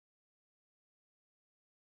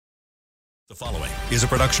The following is a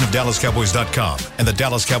production of DallasCowboys.com and the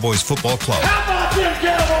Dallas Cowboys Football Club. How about them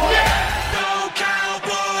Cowboys? Yeah! Go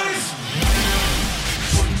Cowboys!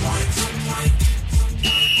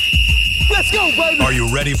 Let's go, baby! Are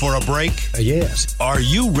you ready for a break? Yes. Are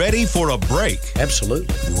you ready for a break?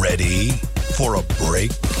 Absolutely. Ready for a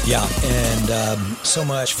break? Yeah, and so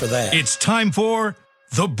much for that. It's time for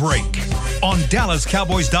The Break on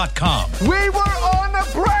DallasCowboys.com. We were on a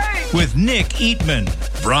break! With Nick Eatman,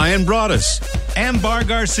 Brian Broaddus, Ambar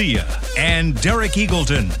Garcia, and Derek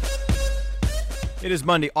Eagleton. It is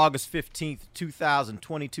Monday, August 15th,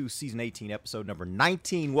 2022, Season 18, Episode number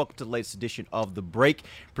 19. Welcome to the latest edition of The Break,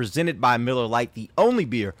 presented by Miller Lite, the only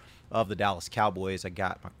beer of the Dallas Cowboys. I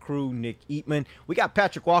got my crew, Nick Eatman. We got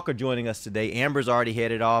Patrick Walker joining us today. Amber's already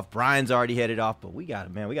headed off. Brian's already headed off. But we got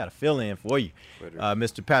to fill in for you.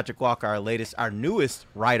 Mr. Patrick Walker, our newest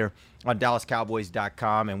writer on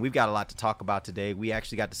DallasCowboys.com. And we've got a lot to talk about today. We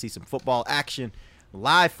actually got to see some football action,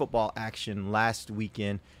 live football action last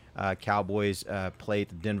weekend. Cowboys played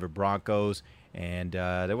the Denver Broncos. And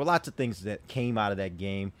there were lots of things that came out of that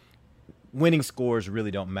game. Winning scores really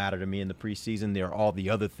don't matter to me in the preseason. There are all the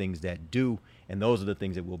other things that do, and those are the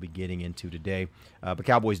things that we'll be getting into today. But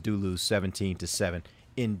Cowboys do lose 17-7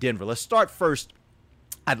 in Denver. Let's start first.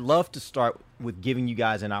 I'd love to start with giving you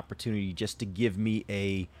guys an opportunity just to give me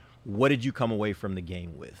a what did you come away from the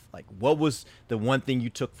game with? Like, what was the one thing you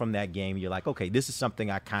took from that game? You're like, okay, this is something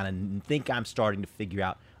I kind of think I'm starting to figure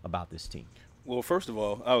out about this team. Well, first of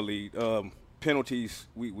all, I'll lead. Penalties,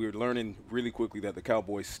 we're learning really quickly that the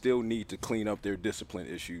Cowboys still need to clean up their discipline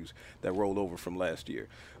issues that rolled over from last year.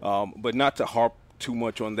 But not to harp too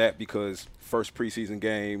much on that because first preseason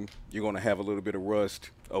game, you're going to have a little bit of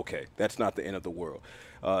rust. Okay, that's not the end of the world.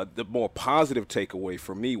 The more positive takeaway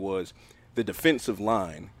for me was the defensive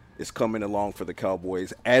line is coming along for the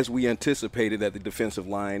Cowboys as we anticipated that the defensive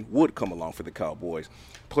line would come along for the Cowboys.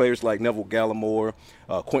 Players like Neville Gallimore,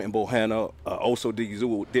 Quentin Bohanna, Oso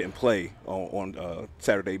Digizua didn't play on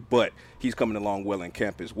Saturday, but he's coming along well in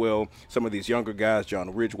camp as well. Some of these younger guys,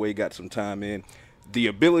 John Ridgeway, got some time in. The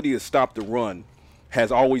ability to stop the run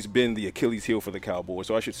has always been the Achilles heel for the Cowboys,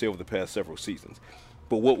 so I should say over the past several seasons.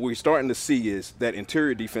 But what we're starting to see is that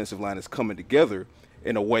interior defensive line is coming together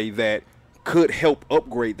in a way that could help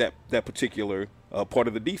upgrade that particular part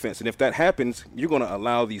of the defense. And if that happens, you're going to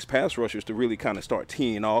allow these pass rushers to really kind of start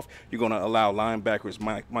teeing off. You're going to allow linebackers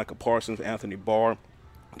Micah Parsons, Anthony Barr,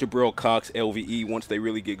 Jabril Cox, LVE, once they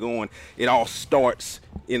really get going, it all starts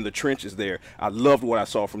in the trenches there. I loved what I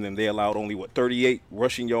saw from them. They allowed only, 38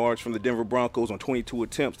 rushing yards from the Denver Broncos on 22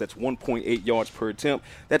 attempts. That's 1.8 yards per attempt.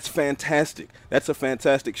 That's fantastic. That's a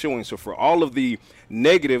fantastic showing. So for all of the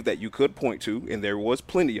negative that you could point to, and there was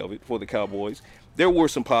plenty of it for the Cowboys, there were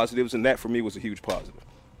some positives, and that for me was a huge positive.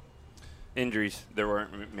 Injuries, there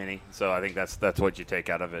weren't many, so I think that's what you take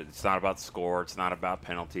out of it. It's not about the score. It's not about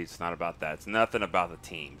penalties. It's not about that. It's nothing about the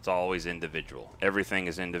team. It's always individual. Everything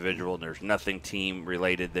is individual. There's nothing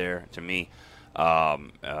team-related there to me.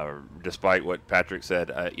 Despite what Patrick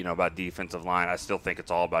said, about defensive line, I still think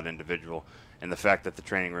it's all about individual. And the fact that the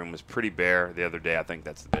training room was pretty bare the other day, I think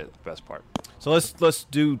that's the best part. So let's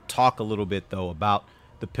talk a little bit, though, about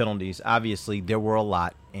the penalties. Obviously, there were a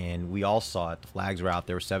lot, and we all saw it. The flags were out.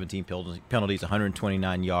 There were 17 penalties,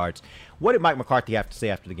 129 yards. What did Mike McCarthy have to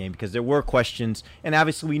say after the game? Because there were questions, and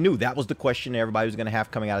obviously we knew that was the question everybody was going to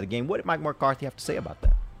have coming out of the game. What did Mike McCarthy have to say about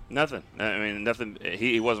that? Nothing. I mean, nothing.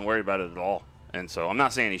 He wasn't worried about it at all. And so I'm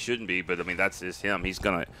not saying he shouldn't be, but, I mean, that's just him. He's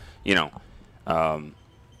going to,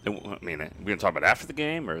 we're going to talk about after the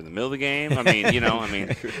game or in the middle of the game.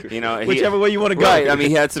 Whichever way you want to go. Right. I mean,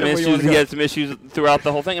 he had some issues. He had some issues throughout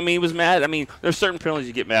the whole thing. I mean, he was mad. I mean, there's certain penalties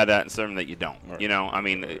you get mad at and certain that you don't.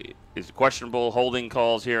 Right. It's questionable holding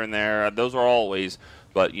calls here and there. Those are always.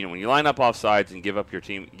 But when you line up offsides and give up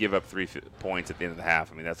 3 points at the end of the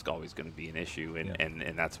half, I mean, that's always going to be an issue,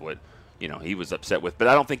 and that's what he was upset with. But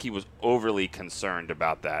I don't think he was overly concerned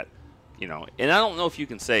about that. And I don't know if you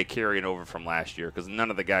can say carrying over from last year because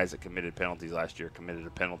none of the guys that committed penalties last year committed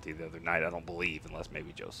a penalty the other night, I don't believe, unless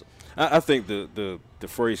maybe Joseph. I think the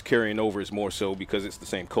phrase carrying over is more so because it's the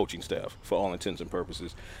same coaching staff for all intents and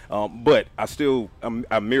purposes. But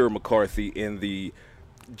I mirror McCarthy in the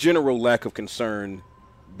general lack of concern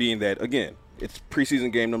being that, again, it's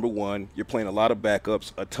preseason game number 1. You're playing a lot of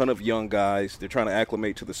backups, a ton of young guys. They're trying to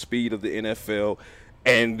acclimate to the speed of the NFL.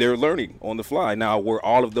 And they're learning on the fly. Now, were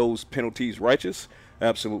all of those penalties righteous?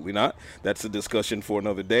 Absolutely not. That's a discussion for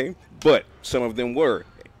another day. But some of them were.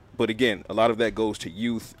 But again, a lot of that goes to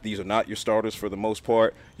youth. These are not your starters for the most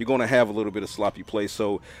part. You're going to have a little bit of sloppy play.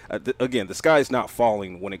 So, again, the sky is not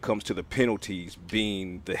falling when it comes to the penalties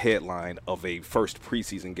being the headline of a first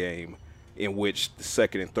preseason game in which the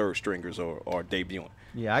second and third stringers are debuting.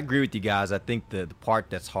 Yeah, I agree with you guys. I think the part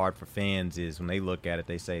that's hard for fans is when they look at it,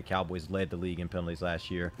 they say Cowboys led the league in penalties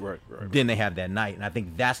last year. Right. Then they have that night, and I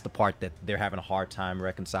think that's the part that they're having a hard time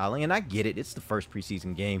reconciling. And I get it. It's the first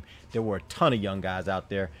preseason game. There were a ton of young guys out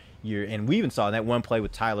there. And we even saw that one play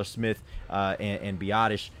with Tyler Smith and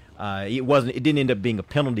Biotish. It didn't end up being a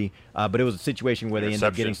penalty, but it was a situation where they ended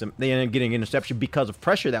up getting an interception because of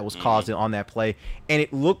pressure that was caused on that play. And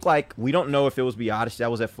it looked like, we don't know if it was Biotish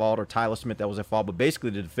that was at fault or Tyler Smith that was at fault, but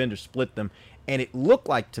basically the defender split them. And it looked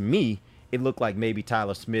like, to me, maybe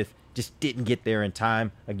Tyler Smith just didn't get there in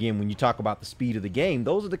time. Again, when you talk about the speed of the game,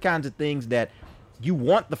 those are the kinds of things that you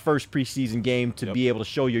want the first preseason game to be able to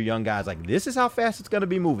show your young guys, like, this is how fast it's going to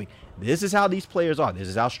be moving. This is how these players are. This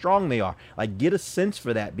is how strong they are. Like, get a sense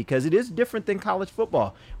for that, because it is different than college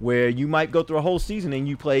football, where you might go through a whole season and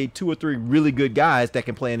you play 2 or 3 really good guys that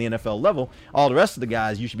can play in the NFL level. All the rest of the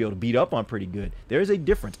guys you should be able to beat up on pretty good. There is a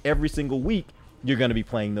difference. Every single week you're going to be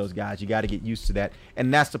playing those guys. You got to get used to that.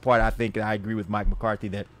 And that's the part I think I agree with Mike McCarthy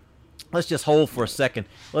that let's just hold for a second.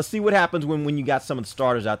 Let's see what happens when you got some of the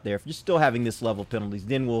starters out there. If you're still having this level of penalties,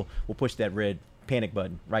 then we'll push that red panic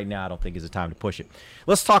button. Right now, I don't think is the time to push it.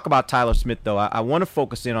 Let's talk about Tyler Smith, though. I want to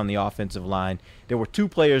focus in on the offensive line. There were 2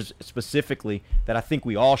 players specifically that I think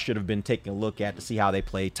we all should have been taking a look at to see how they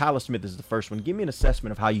played. Tyler Smith is the first one. Give me an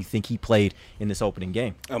assessment of how you think he played in this opening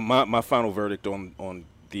game. My final verdict on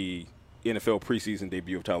the NFL preseason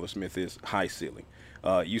debut of Tyler Smith is high ceiling.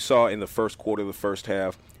 You saw in the first quarter of the first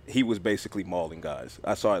half, he was basically mauling guys.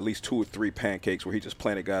 I saw at least 2 or 3 pancakes where he just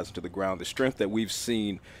planted guys into the ground. The strength that we've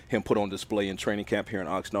seen him put on display in training camp here in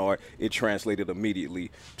Oxnard, it translated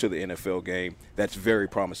immediately to the NFL game. That's very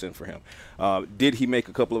promising for him. Did he make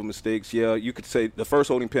a couple of mistakes? Yeah, you could say the first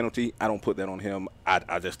holding penalty, I don't put that on him.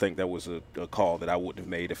 I just think that was a call that I wouldn't have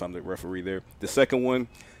made if I'm the referee there. The second one,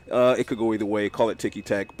 it could go either way. Call it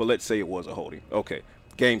ticky-tack, but let's say it was a holding. Okay,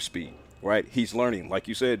 game speed. Right, he's learning, like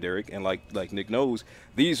you said, Derek, and like Nick knows,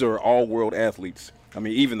 these are all-world athletes. I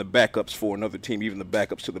mean, even the backups for another team, even the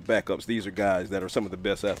backups to the backups, these are guys that are some of the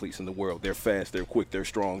best athletes in the world. They're fast, they're quick, they're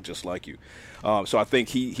strong, just like you. So I think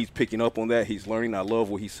he's picking up on that. He's learning. I love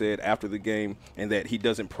what he said after the game, and that he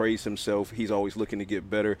doesn't praise himself. He's always looking to get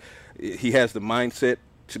better. He has the mindset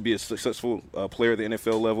to be a successful player at the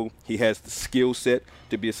NFL level. He has the skill set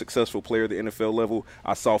to be a successful player at the NFL level.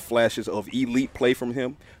 I saw flashes of elite play from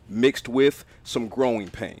him mixed with some growing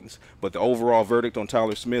pains. But the overall verdict on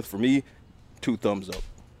Tyler Smith, for me, 2 thumbs up.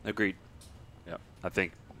 Agreed. Yeah, I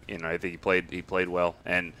think he played well,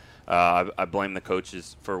 and I blame the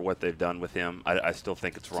coaches for what they've done with him. I still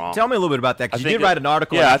think it's wrong. Tell me a little bit about that, because you did write an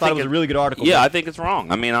article. Yeah, and I thought it was a really good article. Yeah, I think it's wrong.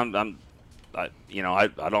 I mean,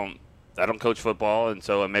 I don't coach football, and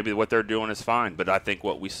so maybe what they're doing is fine. But I think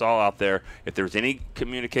what we saw out there, if there's any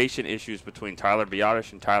communication issues between Tyler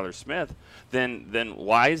Biotish and Tyler Smith, then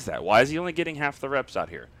why is that? Why is he only getting half the reps out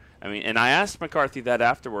here? I mean, and I asked McCarthy that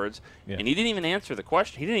afterwards, and he didn't even answer the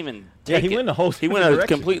question. He didn't even take he went a whole he went a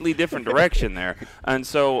completely different direction there. And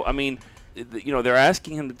so, I mean, they're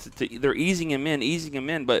asking him they're easing him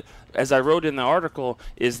in. But as I wrote in the article,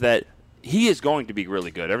 is that he is going to be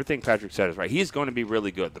really good. Everything Patrick said is right. He is going to be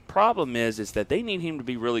really good. The problem is that they need him to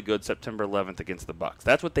be really good September 11th against the Bucs.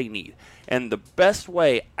 That's what they need. And the best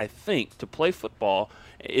way, I think, to play football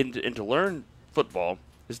and to learn football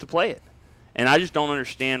is to play it. And I just don't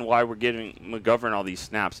understand why we're giving McGovern all these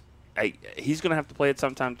snaps. He's going to have to play it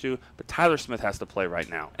sometime too, but Tyler Smith has to play right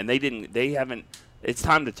now. And they haven't. It's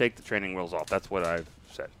time to take the training wheels off. That's what I've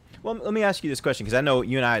said. Well, let me ask you this question, because I know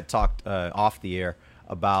you and I had talked off the air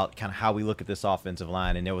about kind of how we look at this offensive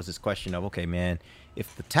line, and there was this question of, okay, man,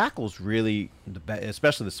 if the tackle's really,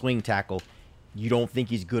 especially the swing tackle, you don't think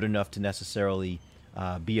he's good enough to necessarily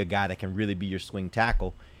be a guy that can really be your swing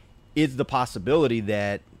tackle, is the possibility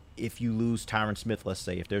that if you lose Tyron Smith, let's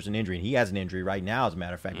say, if there's an injury, and he has an injury right now, as a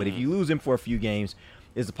matter of fact, but if you lose him for a few games,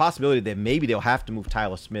 is the possibility that maybe they'll have to move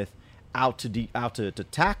Tyler Smith out to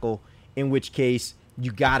tackle, in which case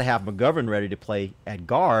you got to have McGovern ready to play at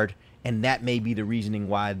guard, and that may be the reasoning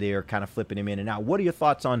why they're kind of flipping him in and out. What are your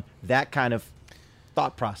thoughts on that kind of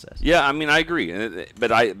thought process? Yeah, I mean, I agree,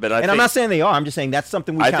 but I think, I'm not saying they are. I'm just saying that's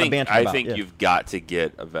something we kind of banter about. I think you've got to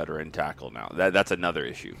get a veteran tackle now. That's another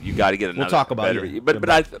issue. You got to get another. We'll talk about veteran,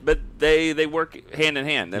 it. But they work hand in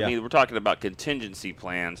hand. I mean, we're talking about contingency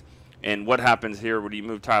plans and what happens here when you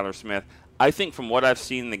move Tyler Smith. I think from what I've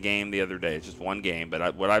seen in the game the other day, it's just one game,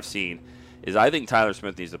 but what I've seen is I think Tyler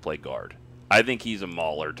Smith needs to play guard. I think he's a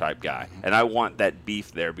mauler type guy, and I want that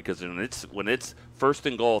beef there, because when it's first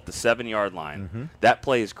and goal at the 7-yard line, that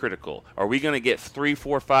play is critical. Are we going to get 3,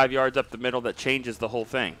 4, 5 yards up the middle that changes the whole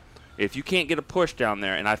thing? if you can't get a push down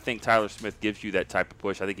there, and I think Tyler Smith gives you that type of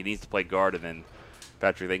push, I think he needs to play guard, and then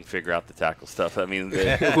Patrick, they can figure out the tackle stuff. I mean,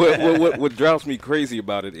 what drives me crazy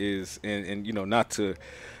about it is, and not to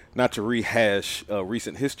rehash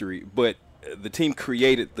recent history, but the team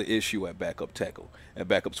created the issue at backup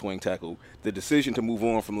swing tackle. The decision to move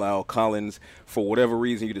on from Lyle Collins, for whatever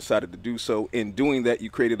reason you decided to do so. In doing that, you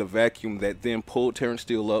created a vacuum that then pulled Terrence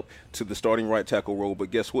Steele up to the starting right tackle role. But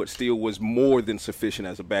guess what? Steele was more than sufficient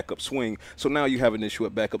as a backup swing. So now you have an issue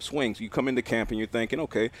at backup swings. You come into camp and you're thinking,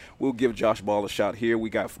 okay, we'll give Josh Ball a shot here. We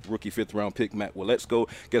got rookie 5th-round pick Matt Waletzko.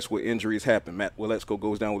 Guess what? Injuries happen. Matt Waletzko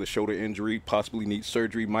goes down with a shoulder injury, possibly needs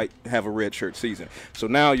surgery, might have a redshirt season. So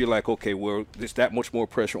now you're like, okay, well, there's that much more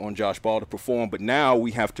pressure on Josh Ball to perform. But now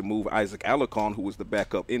we have to move Isaac Alarcon, who was the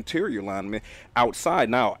backup interior lineman, outside.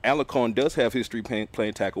 Now, Alarcon does have history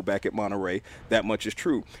playing tackle back at Monterey. That much is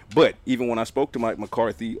true. But even when I spoke to Mike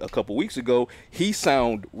McCarthy a couple weeks ago, he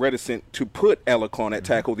sounded reticent to put Alarcon at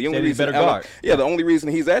tackle. The only reason the only reason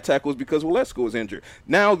he's at tackle is because Waletzko is injured.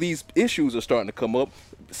 Now these issues are starting to come up.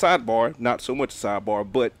 Sidebar, not so much sidebar,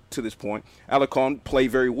 but to this point, Alarcon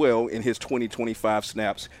played very well in his 20-25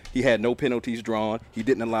 snaps. He had no penalties drawn. He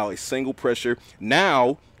didn't allow a single pressure.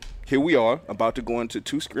 Now, here we are, about to go into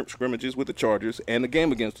 2 scrimmages with the Chargers and the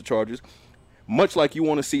game against the Chargers. Much like you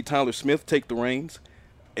want to see Tyler Smith take the reins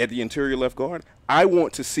at the interior left guard, I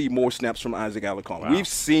want to see more snaps from Isaac Alarcon. Wow. We've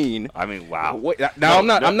seen. I mean, wow. I'm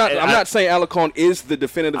not saying Alarcon is the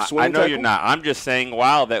definitive swing tackle. I know you're not. I'm just saying,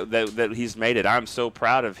 wow, that he's made it. I'm so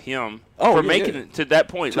proud of him for making it to that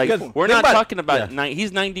point. Like, we're not talking about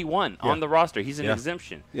he's 91 on the roster. He's an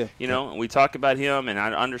exemption. Yeah. And we talk about him, and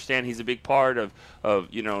I understand he's a big part of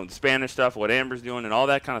Spanish stuff, what Amber's doing, and all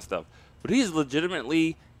that kind of stuff. But he's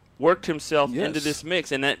legitimately worked himself into this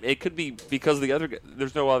mix, and that it could be because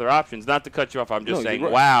there's no other options. Not to cut you off, I'm just saying,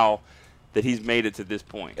 wow, that he's made it to this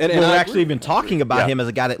point. And we're actually been talking about him as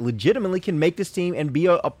a guy that legitimately can make this team and be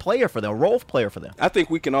a player for them, a role player for them. I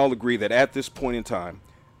think we can all agree that at this point in time,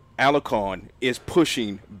 Alarcon is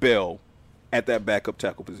pushing Bell at that backup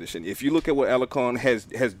tackle position. If you look at what Alarcon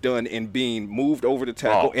has done in being moved over the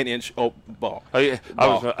tackle ball. Oh, yeah.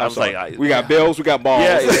 I was like, we got Bells, we got balls.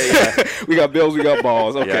 Yeah. We got Bells, we got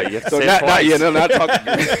balls. Okay. Yeah, you have to so say not it twice. not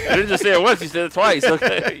talking. You didn't just say it once, you said it twice.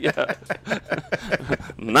 Okay. Yeah.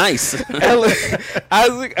 Nice.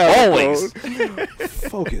 Isaac Always.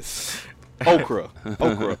 Focus. Okra.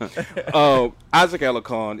 Isaac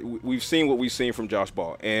Alarcon, we've seen what we've seen from Josh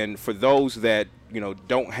Ball. And for those that,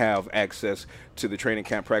 don't have access to the training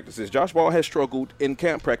camp practices, Josh Ball has struggled in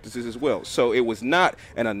camp practices as well. So it was not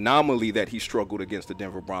an anomaly that he struggled against the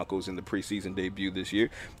Denver Broncos in the preseason debut this year.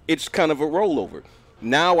 It's kind of a rollover.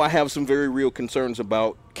 Now I have some very real concerns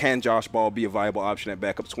about, can Josh Ball be a viable option at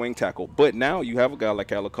backup swing tackle? But now you have a guy like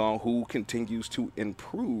Alarcon who continues to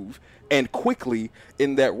improve and quickly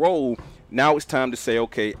in that role. Now it's time to say,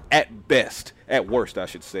 okay, at worst, I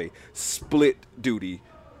should say, split duty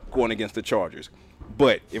going against the Chargers.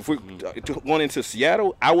 But if we're going into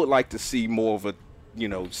Seattle, I would like to see more of a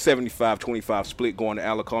 75-25 split going to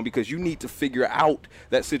Alarcon, because you need to figure out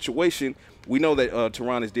that situation. We know that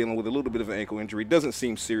Teron is dealing with a little bit of an ankle injury. Doesn't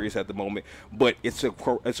seem serious at the moment, but it's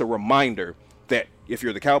a reminder that if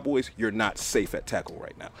you're the Cowboys, you're not safe at tackle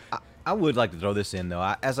right now. I would like to throw this in,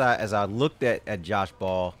 though. As I looked at Josh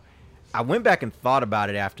Ball, I went back and thought about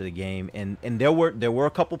it after the game, and there were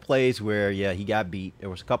a couple plays where he got beat. There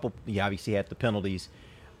was a couple. He obviously had the penalties,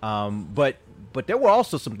 but there were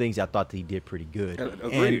also some things I thought that he did pretty good.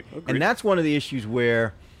 Agreed. And that's one of the issues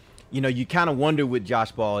where, you kind of wonder with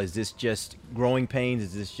Josh Ball, is this just growing pains?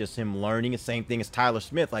 Is this just him learning? The same thing as Tyler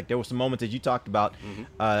Smith. Like, there were some moments, as you talked about,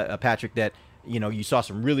 Patrick, that you saw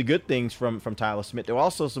some really good things from Tyler Smith. There were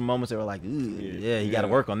also some moments that were like, you got to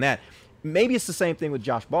work on that. Maybe it's the same thing with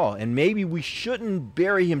Josh Ball, and maybe we shouldn't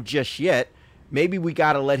bury him just yet. Maybe we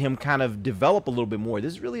got to let him kind of develop a little bit more.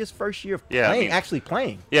 This is really his first year of actually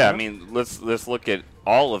playing. Yeah, I mean, let's look at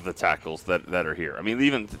all of the tackles that are here. I mean,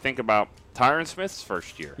 even to think about Tyron Smith's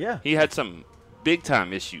first year. Yeah. He had some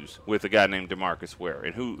big-time issues with a guy named DeMarcus Ware,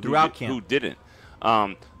 and who didn't.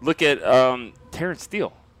 Look at Terrence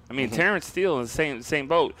Steele. I mean, Terrence Steele in the same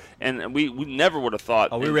boat, and we never would have thought.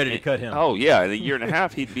 Oh, we're ready to cut him. Oh, yeah. In a year and a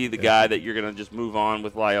half, he'd be the guy that you're going to just move on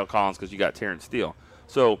with Lyle Collins because you got Terrence Steele.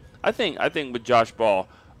 So I think with Josh Ball,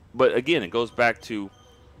 but again, it goes back to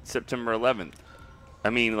September 11th. I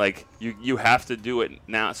mean, like, you have to do it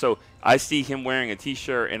now. So I see him wearing a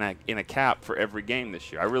T-shirt and a cap for every game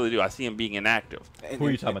this year. I really do. I see him being inactive. Who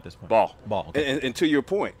are you talking about this point? Ball. Okay. And to your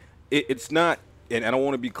point, it's not, and I don't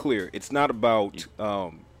want to be clear, it's not about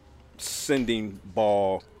sending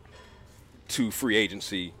Ball to free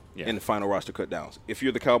agency in the final roster cut downs. If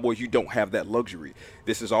you're the Cowboys, you don't have that luxury.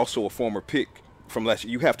 This is also a former pick from last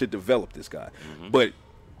year. You have to develop this guy. But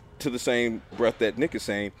to the same breath that Nick is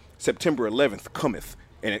saying, September 11th cometh,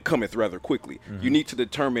 and it cometh rather quickly. You need to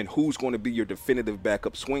determine who's going to be your definitive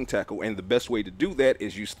backup swing tackle, and the best way to do that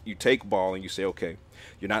is you take Ball and you say, okay,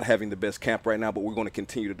 you're not having the best camp right now, but we're going to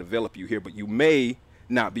continue to develop you here, but you may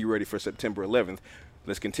not be ready for September 11th.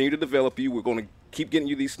 Let's continue to develop you. We're going to keep getting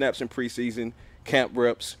you these snaps in preseason, camp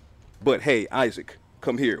reps, but hey, Isaac,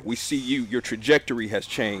 come here. We see you. Your trajectory has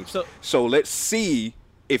changed. So let's see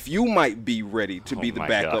if you might be ready to be the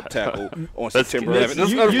backup tackle on September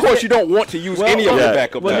 11th. Of course, you don't want to use any of the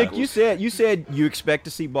backup tackles. Nick, you said you expect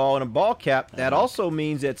to see Ball in a ball cap. That also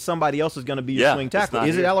means that somebody else is going to be your swing tackle.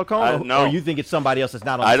 Is it Alarcon, no. or you think it's somebody else that's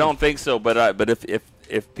not on the I team? don't think so, but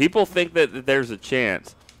if people think that there's a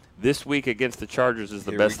chance, this week against the Chargers is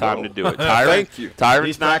the best time to do it. Thank you.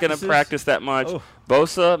 Tyron's not going to practice that much. Oh.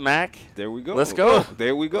 Bosa, Mac. There we go. Let's go.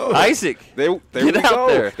 There we go. Isaac. There we go.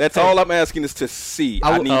 There. That's all I'm asking is to see.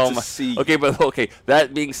 I need to see. Okay.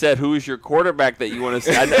 That being said, who is your quarterback that you want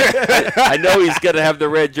to see? I know he's going to have the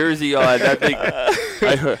red jersey on. I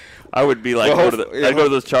think I would be like, I'd go to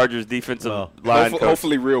those Chargers defensive line coach.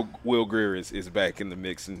 Hopefully, real Will Greer is back in the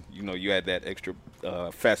mix, and you add that extra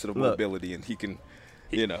facet of mobility, and he can.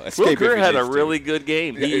 Will Greer had a really good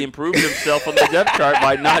game. He improved himself on the depth chart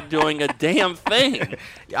by not doing a damn thing.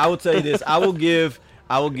 I will tell you this. I will give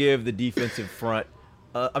the defensive front.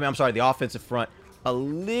 The offensive front a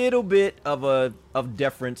little bit of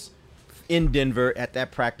deference in Denver at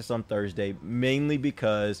that practice on Thursday, mainly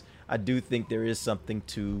because I do think there is something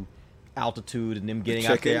to altitude and them getting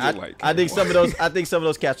out there. I think some of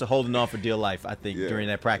those cats are holding on for dear life. I think during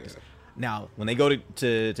that practice. Yeah. Now, when they go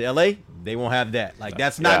to LA, they won't have that.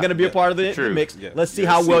 That's not going to be a part of the mix. Yeah. Let's see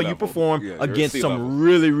how well you perform against some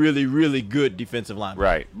really, really, really good defensive linemen.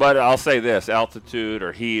 Right. But I'll say this, altitude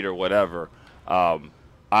or heat or whatever, going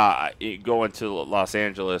to Los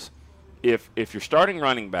Angeles, if your starting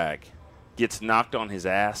running back gets knocked on his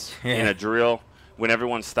ass in a drill when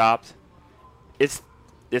everyone's stopped, it's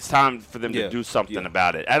time for them to do something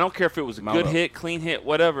about it. I don't care if it was a good hit, clean hit,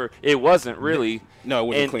 whatever. It wasn't really. No, it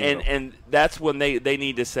wasn't clean. And that's when they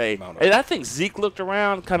need to say. And I think Zeke looked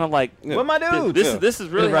around kind of like, what my dude? This is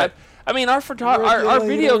really right. I mean, our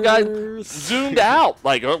video guy zoomed out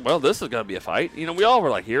like, oh, well, this is going to be a fight. We all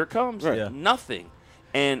were like, here it comes. Right. Yeah. Nothing.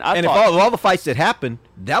 And if all the fights that happened,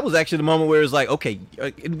 that was actually the moment where it was like, okay,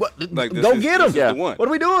 go get him. Yeah. What are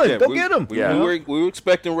we doing? Go get him. We were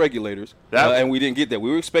expecting regulators, and we didn't get that.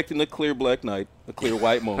 We were expecting a clear black night, a clear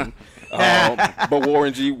white moon. But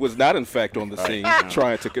Warren G was not, in fact, on the scene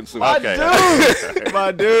trying to consume. My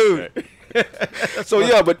dude.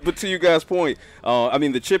 So, but to you guys' point,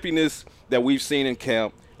 the chippiness that we've seen in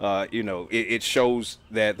camp, it shows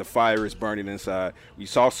that the fire is burning inside. We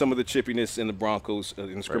saw some of the chippiness in the Broncos,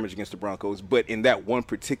 in the scrimmage against the Broncos, but in that one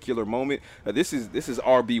particular moment, this is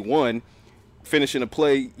RB1 finishing a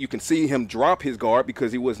play. You can see him drop his guard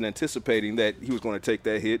because he wasn't anticipating that he was going to take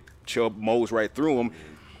that hit. Chubb mows right through him.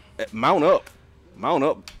 Mount up.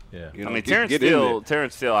 Yeah.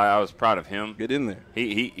 Terrence Steele, I was proud of him. Get in there.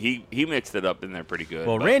 He mixed it up in there pretty good.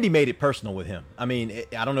 Well, Randy made it personal with him. I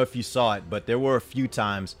don't know if you saw it, but there were a few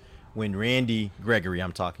times when Randy Gregory,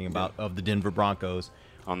 I'm talking about, of the Denver Broncos.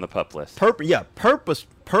 On the PUP list.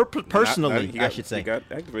 Personally, I should say. He got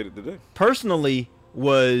activated today. Personally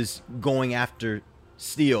was going after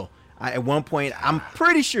Steele. At one point, I'm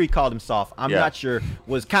pretty sure he called him soft. I'm not sure.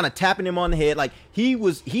 Was kind of tapping him on the head, like he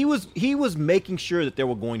was making sure that there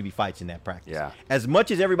were going to be fights in that practice. Yeah. As much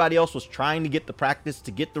as everybody else was trying to get the practice, to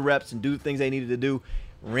get the reps and do the things they needed to do,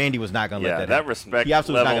 Randy was not going to let that happen. That respect he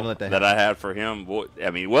absolutely level not going to let that I had for him,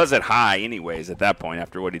 it wasn't high anyways at that point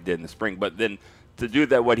after what he did in the spring. But then to do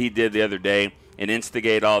that, what he did the other day, and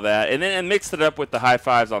instigate all that, and then mix it up with the high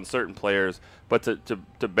fives on certain players, but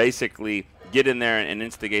to basically get in there and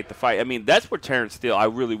instigate the fight. That's where Terrence Steele, I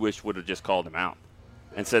really wish, would have just called him out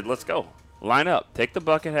and said, let's go. Line up. Take the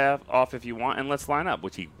bucket hat off if you want, and let's line up,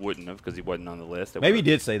 which he wouldn't have because he wasn't on the list. Maybe he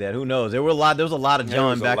did say that. Who knows? There was a lot of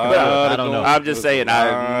John back and forth. I don't know. I'm just saying,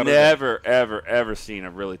 I've never, ever, ever seen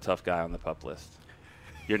a really tough guy on the PUP list.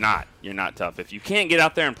 You're not tough. If you can't get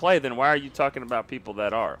out there and play, then why are you talking about people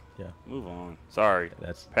that are? Yeah. Move on. Sorry.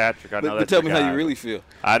 That's Patrick. I know that's tell me your guy. how you really feel.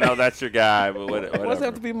 I know that's your guy, but whatever. Why does it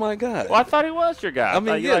have to be my guy? Well, I thought he was your guy. That's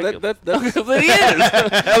but he is.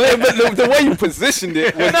 but the way you positioned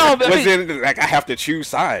it was I have to choose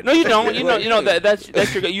sides. No, you don't. That's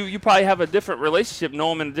your guy. You probably have a different relationship,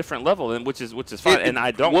 know him in a different level, which is fine. And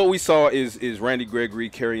I don't. What we saw is Randy Gregory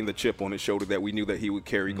carrying the chip on his shoulder that we knew that he would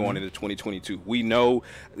carry going into 2022. We know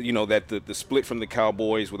that the split from the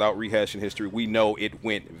Cowboys, without rehashing history, we know it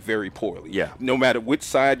went very poorly. Yeah. No matter which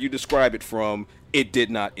side you describe it from, it did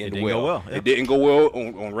not end didn't go well. Yep. It didn't go well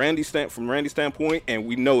on from Randy's standpoint, and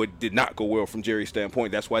we know it did not go well from Jerry's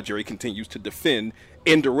standpoint. That's why Jerry continues to defend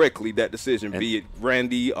indirectly that decision, be it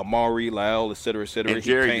Randy, Amari, Lyle, et cetera, et cetera.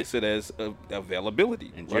 He paints it as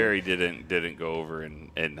availability. And Jerry didn't go over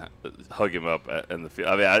and hug him up in the field.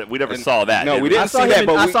 I mean, we never saw that. No, we didn't see that.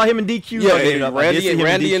 I saw him in DQ. Yeah,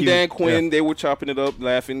 Randy and Dan Quinn, they were chopping it up,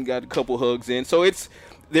 laughing, got a couple hugs in. So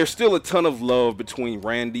there's still a ton of love between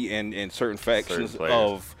Randy and certain factions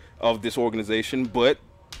of this organization, but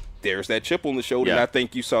there's that chip on the shoulder, and I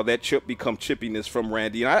think you saw that chip become chippiness from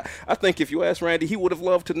Randy. And I think if you ask Randy, he would have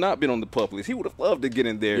loved to not been on the pup list. He would have loved to get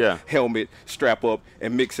in there, helmet, strap up,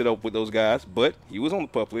 and mix it up with those guys. But he was on the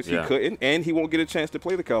pup list. He couldn't, and he won't get a chance to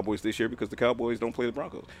play the Cowboys this year because the Cowboys don't play the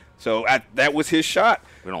Broncos. So that was his shot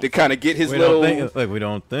to kind of get his little. We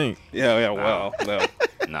don't think. Yeah. Well, no.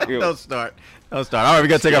 Don't start. All right, we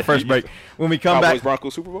got to take our first break. When we come Cowboys back,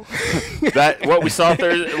 Broncos Super Bowl. What we saw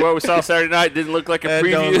Saturday night didn't look like a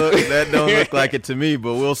preview. That don't look like it to me,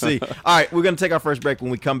 but we'll see. All right, we're going to take our first break. When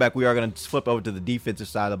we come back, we are going to flip over to the defensive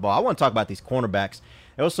side of the ball. I want to talk about these cornerbacks.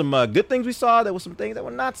 There was some good things we saw. There were some things that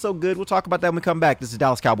were not so good. We'll talk about that when we come back. This is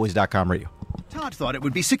DallasCowboys.com radio. Todd thought it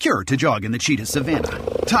would be secure to jog in the cheetah savanna.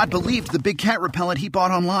 Todd believed the big cat repellent he bought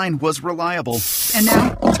online was reliable. And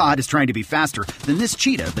now, Todd is trying to be faster than this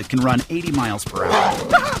cheetah that can run 80 miles per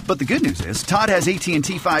hour. But the good news is, Todd has AT&T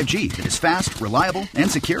 5G that is fast, reliable, and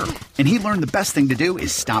secure. And he learned the best thing to do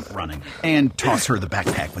is stop running and toss her the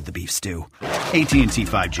backpack with the beef stew. AT&T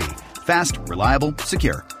 5G. Fast, reliable,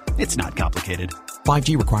 secure. It's not complicated.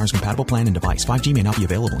 5G requires compatible plan and device. 5G may not be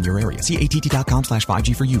available in your area. See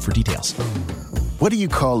att.com/5G for you for details. What do you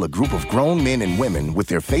call a group of grown men and women with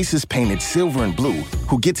their faces painted silver and blue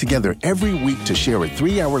who get together every week to share a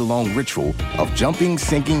 3-hour-long ritual of jumping,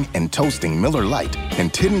 singing, and toasting Miller Lite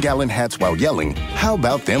in 10-gallon hats while yelling, "How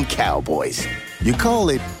about them Cowboys?" You call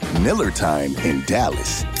it Miller Time in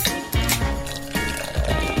Dallas.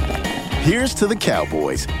 Here's to the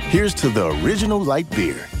Cowboys. Here's to the original light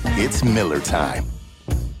beer. It's Miller Time.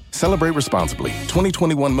 Celebrate responsibly.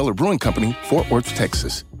 2021 Miller Brewing Company, Fort Worth,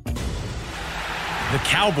 Texas. The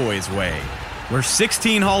Cowboys way, where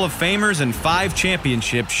 16 Hall of Famers and 5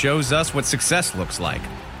 championships shows us what success looks like.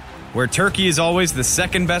 Where turkey is always the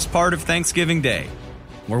second best part of Thanksgiving Day.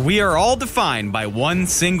 Where we are all defined by one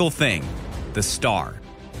single thing, the star.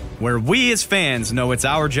 Where we as fans know it's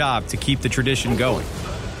our job to keep the tradition going.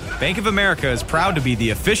 Bank of America is proud to be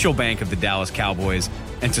the official bank of the Dallas Cowboys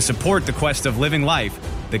and to support the quest of living life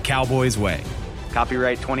the Cowboys way.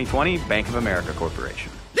 Copyright 2020, Bank of America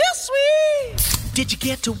Corporation. This sweet! Did you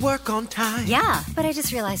get to work on time? Yeah, but I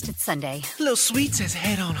just realized it's Sunday. Little Sweet says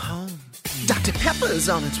head on home. Dr. Pepper's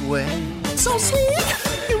on its way. So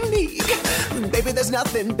sweet, unique. Baby, there's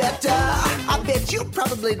nothing better. I bet you've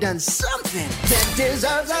probably done something that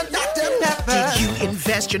deserves a Dr. Pepper. Did you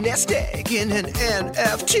invest your nest egg in an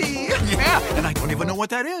NFT? Yeah, and I don't even know what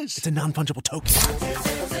that is. It's a non-fungible token.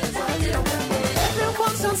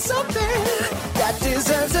 Everyone's done something that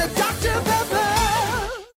deserves a Dr. Pepper.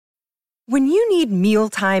 When you need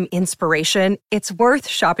mealtime inspiration, it's worth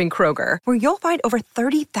shopping Kroger, where you'll find over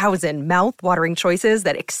 30,000 mouth-watering choices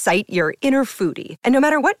that excite your inner foodie. And no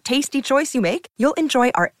matter what tasty choice you make, you'll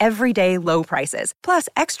enjoy our everyday low prices, plus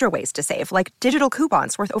extra ways to save, like digital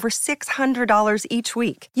coupons worth over $600 each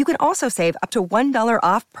week. You can also save up to $1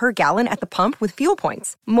 off per gallon at the pump with fuel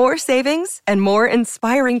points. More savings and more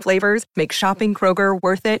inspiring flavors make shopping Kroger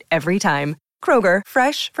worth it every time. Kroger,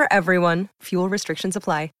 fresh for everyone. Fuel restrictions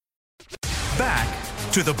apply. Back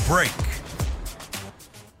to the break.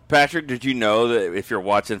 Patrick, did you know that if you're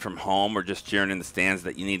watching from home or just cheering in the stands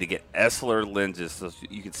that you need to get Essilor lenses so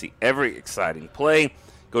you can see every exciting play?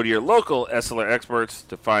 Go to your local Essilor experts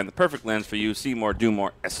to find the perfect lens for you. See more, do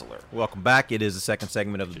more, Essilor. Welcome back. It is the second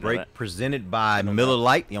segment of the break presented by Miller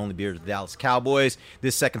Lite, the only beer of the Dallas Cowboys.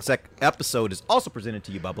 This second episode is also presented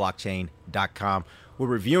to you by Blockchain.com. We're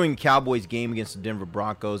reviewing Cowboys game against the Denver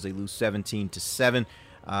Broncos. They lose 17-7.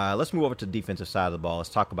 Let's move over to the defensive side of the ball. Let's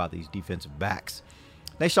talk about these defensive backs.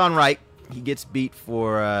 Nahshon Wright, he gets beat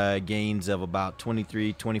for gains of about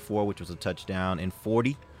 23, 24, which was a touchdown, and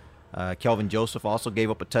 40. Kelvin Joseph also gave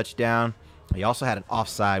up a touchdown. He also had an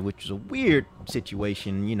offside, which was a weird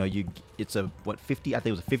situation. You know, it's a 50? I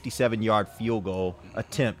think it was a 57-yard field goal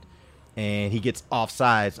attempt, and he gets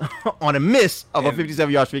offsides on a miss of a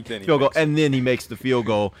 57-yard field goal, and then he makes the field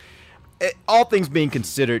goal. All things being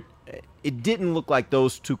considered, it didn't look like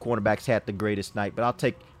those two cornerbacks had the greatest night, but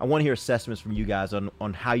I want to hear assessments from you guys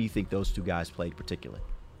on how you think those two guys played particularly.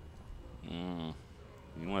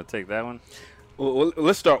 You want to take that one? Well,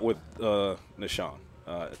 let's start with Nahshon.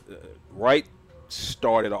 Wright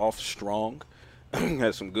started off strong,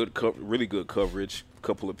 had some really good coverage, a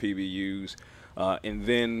couple of PBUs, and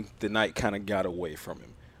then the night kind of got away from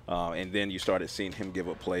him. And then you started seeing him give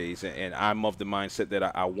up plays. And I'm of the mindset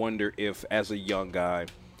that I wonder if, as a young guy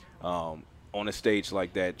on a stage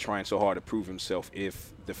like that, trying so hard to prove himself,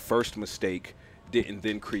 if the first mistake didn't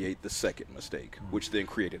then create the second mistake, which then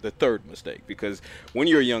created the third mistake. Because when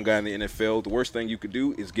you're a young guy in the NFL, the worst thing you could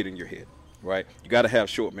do is get in your head, right? You got to have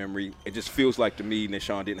short memory. It just feels like to me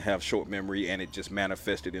Nahshon didn't have short memory, and it just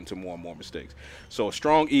manifested into more and more mistakes. So a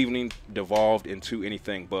strong evening devolved into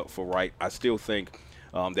anything but for Wright. I still think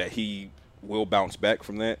that he will bounce back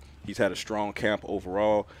from that. He's had a strong camp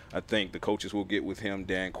overall. I think the coaches will get with him,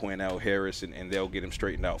 Dan Quinn, Al Harris, and they'll get him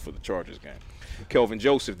straightened out for the Chargers game. Kelvin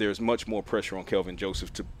Joseph, there's much more pressure on Kelvin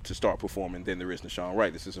Joseph to start performing than there is Nahshon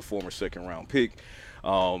Wright. This is a former second-round pick.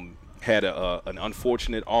 Had an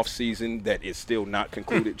unfortunate offseason that is still not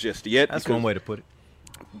concluded just yet. That's one way to put it.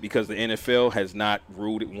 Because the NFL has not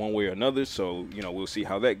ruled it one way or another, so we'll see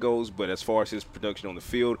how that goes. But as far as his production on the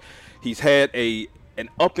field, he's had an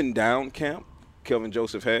up-and-down camp. Kelvin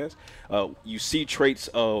Joseph has. You see traits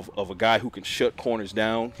of a guy who can shut corners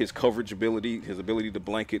down. His coverage ability, his ability to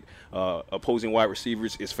blanket opposing wide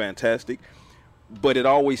receivers is fantastic. But it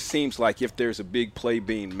always seems like if there's a big play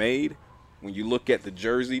being made, when you look at the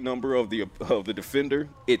jersey number of the defender,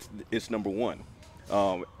 it's number 1.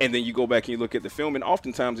 And then you go back and you look at the film, and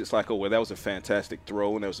oftentimes it's like, oh, well, that was a fantastic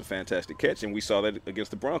throw and that was a fantastic catch, and we saw that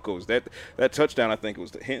against the Broncos. That touchdown, I think it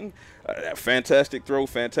was to Hinton. That fantastic throw,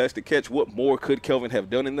 fantastic catch. What more could Kelvin have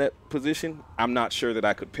done in that position? I'm not sure that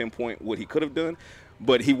I could pinpoint what he could have done,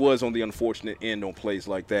 but he was on the unfortunate end on plays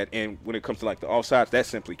like that. And when it comes to like the offsides, that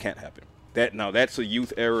simply can't happen. That's a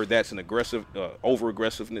youth error. That's an aggressive,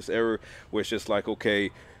 over-aggressiveness error where it's just like,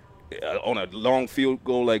 okay, on a long field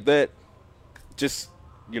goal like that, just,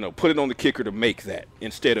 put it on the kicker to make that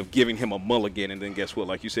instead of giving him a mulligan. And then guess what?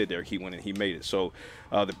 Like you said, Derek, he went and he made it. So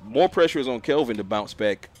the more pressure is on Kelvin to bounce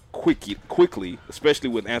back quickly, especially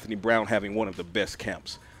with Anthony Brown having one of the best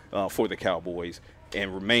camps for the Cowboys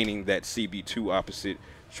and remaining that CB2 opposite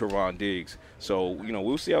Trevon Diggs. So,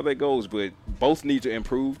 we'll see how that goes. But both need to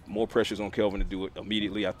improve. More pressure is on Kelvin to do it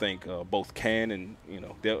immediately. I think both can, and,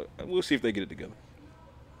 we'll see if they get it together.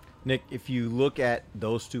 Nick, if you look at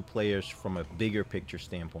those two players from a bigger picture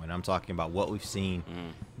standpoint, I'm talking about what we've seen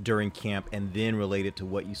during camp and then related to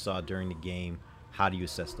what you saw during the game, how do you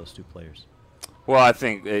assess those two players? Well, I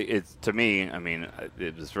think it's to me,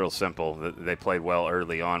 it was real simple. They played well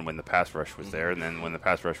early on when the pass rush was there, and then when the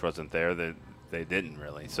pass rush wasn't there, they didn't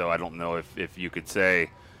really. So I don't know if you could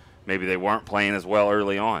say maybe they weren't playing as well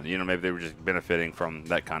early on. Maybe they were just benefiting from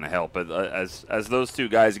that kind of help. But as those two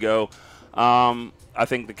guys go, I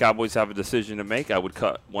think the Cowboys have a decision to make. I would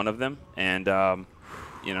cut one of them, and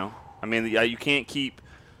you can't keep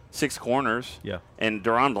 6 corners. Yeah. And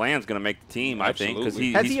Deron Bland's going to make the team, I think, because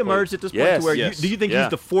has he emerged at this point to where do you think he's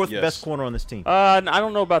the 4th best corner on this team? I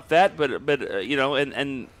don't know about that, but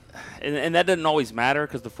and that doesn't always matter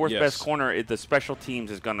because the 4th best corner, the special teams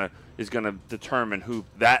is going to determine who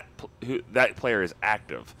that player is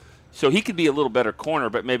active. So he could be a little better corner,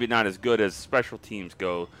 but maybe not as good as special teams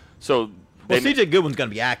go. So. C.J. Goodwin's going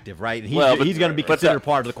to be active, right? He's going to be considered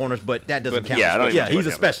part of the corners, but that doesn't count. Yeah, he's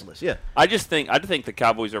a specialist. Yeah, I think the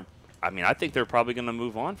Cowboys are. I think they're probably going to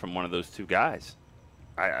move on from one of those two guys.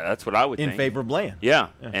 That's what I would think. In favor of Bland. Yeah.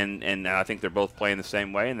 And I think they're both playing the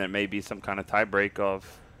same way, and there may be some kind of tie break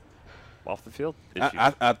off the field issue.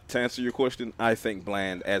 To answer your question, I think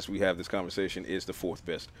Bland, as we have this conversation, is the 4th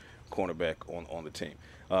best cornerback on the team.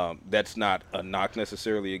 That's not a knock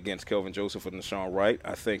necessarily against Kelvin Joseph or Nahshon Wright.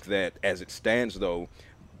 I think that as it stands, though,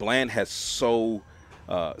 Bland has so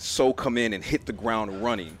come in and hit the ground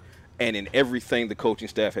running, and in everything the coaching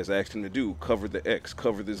staff has asked him to do, cover the X,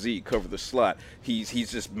 cover the Z, cover the slot, he's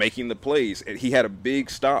just making the plays. And he had a big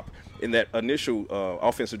stop in that initial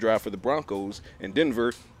offensive drive for the Broncos in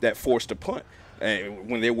Denver that forced a punt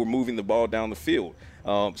when they were moving the ball down the field.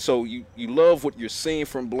 So you love what you're seeing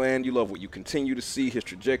from Bland. You love what you continue to see. His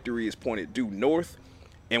trajectory is pointed due north.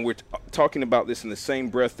 And we're talking about this in the same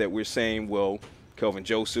breath that we're saying, well, Kelvin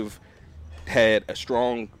Joseph had a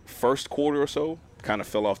strong first quarter or so, kind of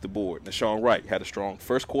fell off the board. Nahshon Wright had a strong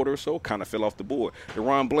first quarter or so, kind of fell off the board.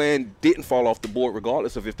 Deron Bland didn't fall off the board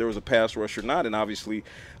regardless of if there was a pass rush or not. And obviously,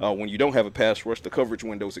 when you don't have a pass rush, the coverage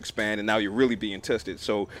windows expand, and now you're really being tested.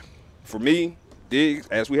 So for me, Diggs,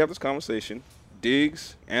 as we have this conversation,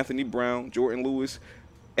 Diggs, Anthony Brown, Jordan Lewis,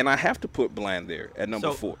 and I have to put Bland there at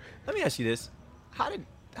number 4. Let me ask you this: How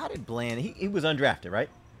did Bland? He was undrafted, right?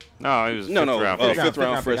 No, he was fifth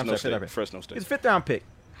round pick. Fresno State. He's a fifth-round pick.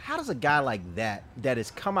 How does a guy like that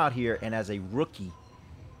has come out here and as a rookie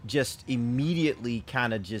just immediately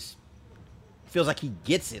kind of just feels like he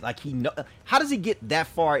gets it? Like how does he get that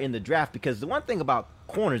far in the draft? Because the one thing about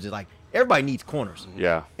corners is like everybody needs corners.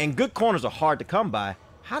 Yeah. And good corners are hard to come by.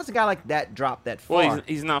 How does a guy like that drop that far? Well,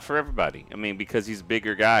 he's not for everybody. I mean, because he's a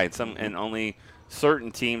bigger guy and only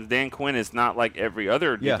certain teams. Dan Quinn is not like every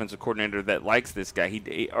other defensive coordinator that likes this guy.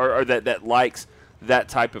 Or that likes that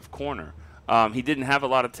type of corner. He didn't have a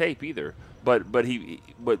lot of tape either. But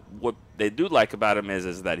what they do like about him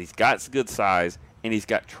is that he's got good size and he's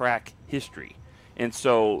got track history. And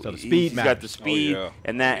so the speed he's got the speed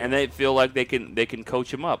and they feel like they can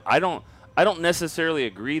coach him up. I don't necessarily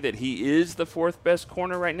agree that he is the fourth best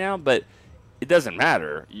corner right now, but it doesn't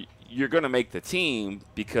matter. You're going to make the team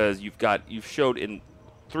because you've showed in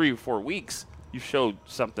 3 or 4 weeks, you've showed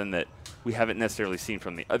something that we haven't necessarily seen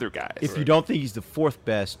from the other guys. If you don't think he's the fourth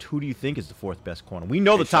best, who do you think is the fourth best corner? We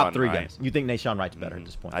know the top 3 guys. You think Nahshon Wright's better at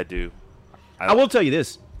this point? I do. I will tell you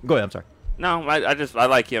this. Go ahead. I'm sorry. No, I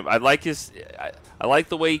like him. I like I like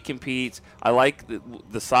the way he competes. I like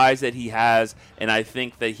the size that he has, and I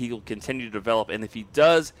think that he'll continue to develop. And if he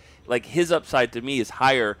does, like his upside to me is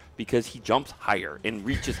higher because he jumps higher and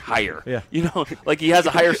reaches higher. Yeah. You know, like he has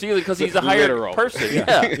a higher ceiling because he's a higher person.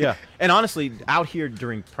 Yeah. And honestly, out here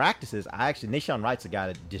during practices, Nahshon Wright's a guy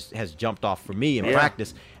that just has jumped off for me in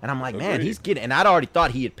practice, and I'm like, man, he's getting. And I'd already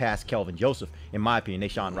thought he had passed Kelvin Joseph, in my opinion.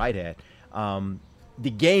 Nahshon Wright had. The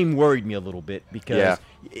game worried me a little bit because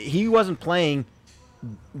he wasn't playing.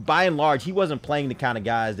 By and large, he wasn't playing the kind of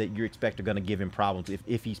guys that you expect are going to give him problems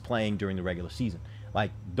if he's playing during the regular season. Like,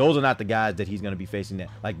 those are not the guys that he's going to be facing.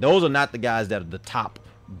 Like, those are not the guys that are the top,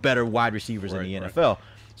 better wide receivers in the NFL.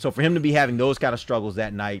 So for him to be having those kind of struggles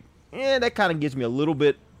that night, that kind of gives me a little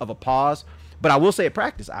bit of a pause. But I will say at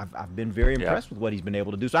practice, I've been very impressed with what he's been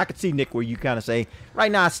able to do. So I could see, Nick, where you kind of say,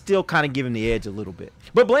 right now I still kind of give him the edge a little bit.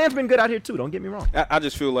 But Bland's been good out here too, don't get me wrong. I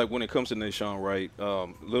just feel like when it comes to Nahshon Wright, a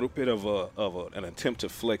little bit of an attempt to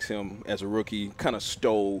flex him as a rookie kind of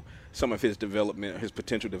stole some of his development, his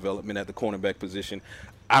potential development at the cornerback position.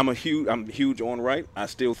 I'm huge on Wright. I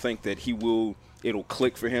still think that it'll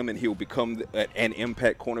click for him and he'll become an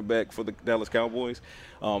impact cornerback for the Dallas Cowboys.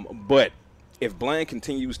 But if Bland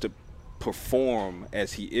continues to perform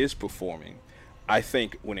as he is performing, I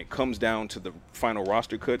think when it comes down to the final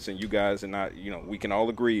roster cuts, and you guys and I, we can all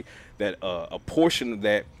agree that a portion of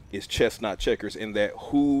that is chess, not checkers, in that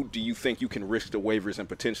who do you think you can risk the waivers and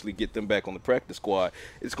potentially get them back on the practice squad?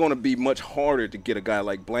 It's going to be much harder to get a guy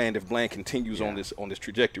like Bland if Bland continues on this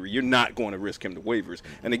trajectory. You're not going to risk him to waivers.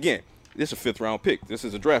 And again, this is a 5th-round pick. This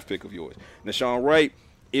is a draft pick of yours. Nahshon Wright,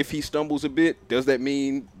 if he stumbles a bit, does that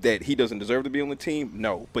mean that he doesn't deserve to be on the team?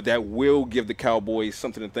 No, but that will give the Cowboys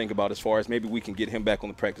something to think about as far as maybe we can get him back on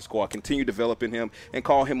the practice squad, continue developing him, and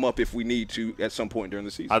call him up if we need to at some point during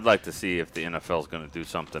the season. I'd like to see if the NFL is going to do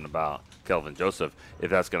something about Kelvin Joseph, if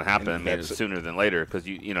that's going to happen, maybe sooner than later, because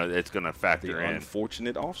it's going to factor in.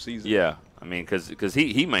 Unfortunate offseason. Yeah, I mean, because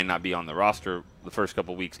he might not be on the roster the first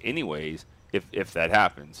couple of weeks anyways. If that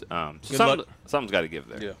happens, something's got to give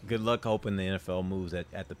there. Yeah. Good luck hoping the NFL moves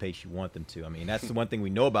at the pace you want them to. I mean, that's the one thing we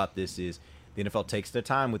know about this is the NFL takes their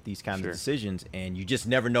time with these kinds of decisions, and you just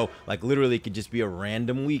never know. Like, literally, it could just be a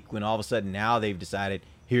random week when all of a sudden now they've decided,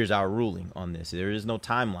 here's our ruling on this. There is no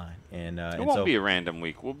timeline, and it won't be a random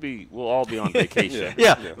week. We'll all be on vacation.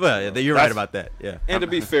 Well, you're right about that. Yeah, and to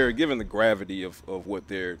be fair, given the gravity of what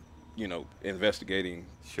they're investigating,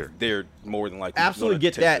 they're more than likely absolutely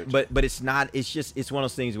get that, but it's not. It's just it's one of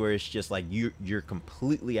those things where it's just like you're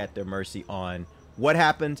completely at their mercy on what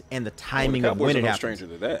happens and the timing of when it happens. Stranger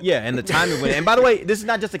to that. Yeah, and the timing when. And by the way, this is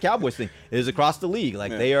not just a Cowboys thing. It is across the league.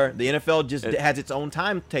 Like the NFL just has its own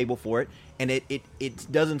timetable for it, and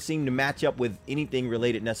it doesn't seem to match up with anything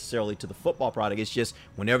related necessarily to the football product. It's just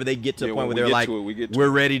whenever they get to the point where they're like, we're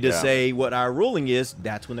ready to say what our ruling is,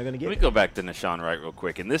 that's when they're going to get it. Let me go back to Nahshon Wright real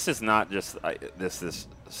quick, and this is not just this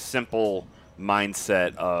simple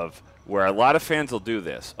mindset of where a lot of fans will do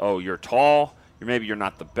this. Oh, you're tall. Maybe you're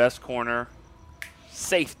not the best corner.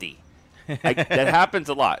 Safety. That happens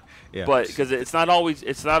a lot, but because it's not always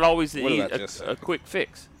a quick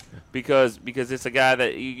fix, because it's a guy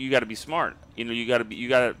that you got to be smart. You got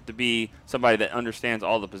to be somebody that understands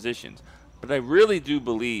all the positions. But I really do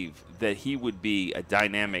believe that he would be a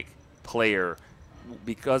dynamic player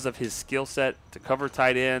because of his skill set to cover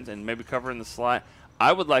tight ends and maybe cover in the slot.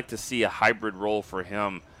 I would like to see a hybrid role for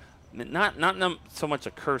him, not so much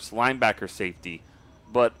a cursed linebacker safety,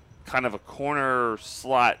 but kind of a corner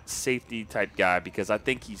slot safety type guy because I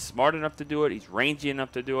think he's smart enough to do it. He's rangy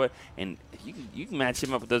enough to do it, and you can match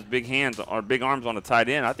him up with those big hands or big arms on the tight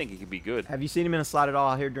end. I think he could be good. Have you seen him in a slot at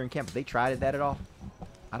all out here during camp? Have they tried that at all?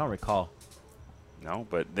 I don't recall. No,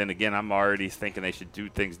 but then again, I'm already thinking they should do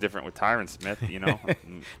things different with Tyron Smith.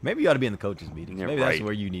 Maybe you ought to be in the coaches' meetings. Yeah, Maybe right. That's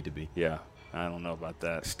where you need to be. Yeah, I don't know about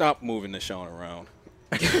that. Stop moving Deshaun around.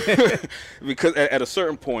 Because at a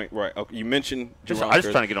certain point, right, okay, you mentioned I'm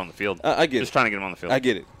just trying to get on the field. I get it. Just trying to get him on the field. I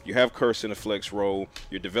get it. You have Kearse in a flex role.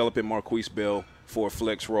 You're developing Marquise Bell for a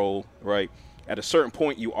flex role, right? At a certain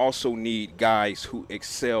point, you also need guys who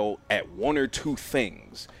excel at one or two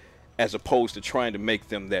things as opposed to trying to make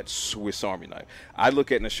them that Swiss Army knife. I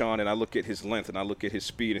look at Deshaun, and I look at his length, and I look at his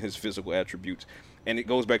speed and his physical attributes, and it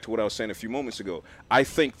goes back to what I was saying a few moments ago. I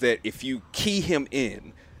think that if you key him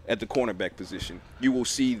in at the cornerback position, you will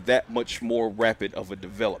see that much more rapid of a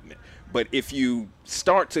development. But if you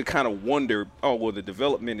start to kind of wonder, oh, well, the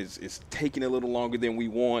development is taking a little longer than we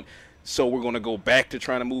want, so we're going to go back to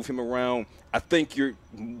trying to move him around, I think you're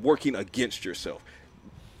working against yourself.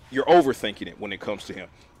 You're overthinking it when it comes to him.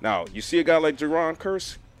 Now, you see a guy like Jayron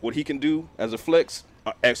Kearse, what he can do as a flex,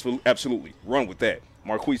 absolutely, run with that.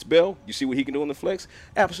 Marquise Bell, you see what he can do in the flex?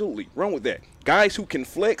 Absolutely, run with that. Guys who can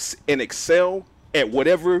flex and excel at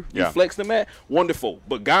whatever you flex them at, wonderful.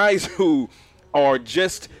 But guys who are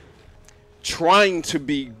just trying to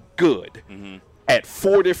be good at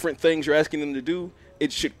 4 different things you're asking them to do,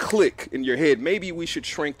 it should click in your head. Maybe we should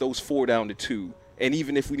shrink those 4 down to 2. And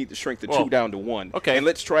even if we need to shrink the 2 down to 1, okay, and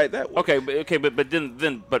let's try it that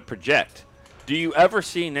way. But project. Do you ever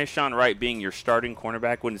see Nahshon Wright being your starting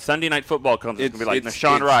cornerback when Sunday Night Football comes? It's going to be like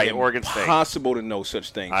Nahshon Wright, Oregon State. It's impossible to know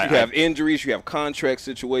such things. You have injuries, you have contract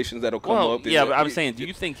situations that'll come up. Yeah, but I'm saying, do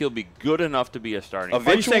you think he'll be good enough to be a starting?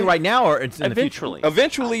 Are you saying right now or in the future?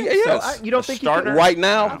 Eventually, yes. So. You don't think starter? Right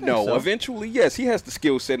now, no. So. Eventually, yes. He has the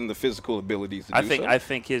skill set and the physical abilities to do so. I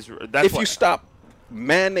think his. You stop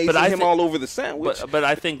mayonnaising him all over the sandwich. But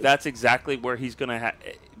I think that's exactly where he's going to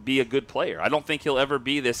be a good player. I don't think he'll ever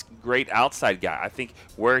be this great outside guy. I think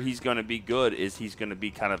where he's going to be good is he's going to be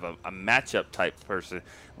kind of a matchup type person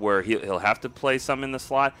where he'll have to play some in the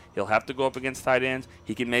slot. He'll have to go up against tight ends.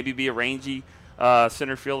 He can maybe be a rangy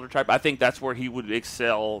center fielder type. I think that's where he would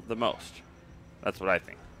excel the most. That's what I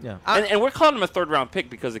think. Yeah, and we're calling him a 3rd-round pick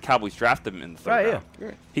because the Cowboys drafted him in the 3rd round.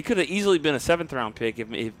 Yeah. He could have easily been a 7th-round pick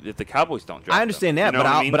if the Cowboys don't draft him. I understand that, you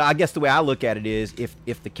know but I guess the way I look at it is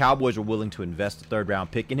if the Cowboys are willing to invest a 3rd-round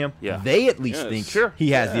pick in him, they at least think he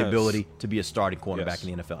has the ability to be a starting cornerback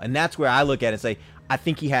in the NFL. And that's where I look at it and say, I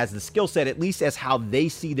think he has the skill set, at least as how they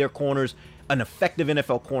see their corners, an effective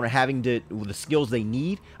NFL corner having the skills they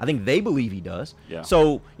need. I think they believe he does. Yeah.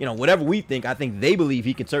 So, whatever we think, I think they believe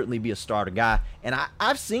he can certainly be a starter guy. And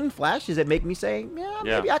I've seen flashes that make me say,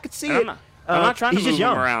 maybe I could see it. I'm not trying to move him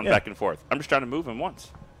around Yeah. back and forth. I'm just trying to move him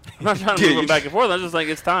once. I'm not trying to move him back and forth. I'm just like,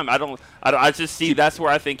 it's time. I just see that's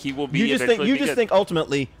where I think he will be. You just think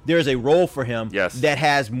ultimately there's a role for him that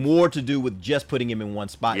has more to do with just putting him in one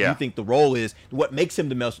spot. Yeah. You think the role is what makes him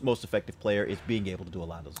the most effective player is being able to do a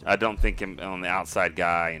lot of those things. I don't think him on the outside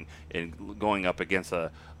guy and going up against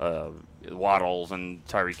Waddles and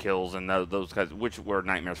Tyreek Hills and those guys, which were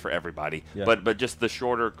nightmares for everybody. Yeah. But just the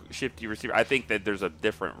shorter, shifty receiver, I think that there's a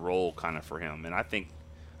different role kind of for him, and I think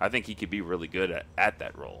he could be really good at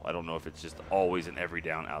that role. I don't know if it's just always an every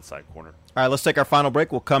down outside corner. All right, let's take our final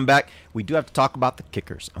break. We'll come back. We do have to talk about the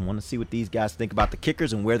kickers. I want to see what these guys think about the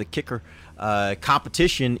kickers and where the kicker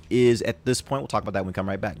competition is at this point. We'll talk about that when we come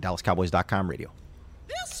right back. DallasCowboys.com radio.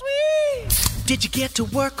 Sweet. Did you get to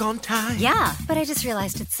work on time? Yeah, but I just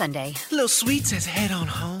realized it's Sunday. Little Sweet says head on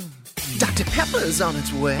home. Dr. Pepper's on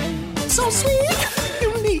its way. So sweet,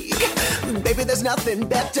 unique. Baby, there's nothing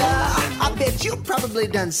better. I bet you've probably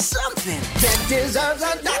done something that deserves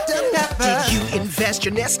a Dr. Pepper. Did you invest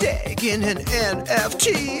your nest egg in an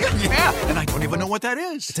NFT? Yeah, and I don't even know what that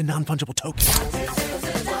is. It's a non-fungible token.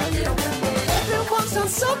 Everyone's done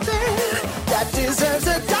something that deserves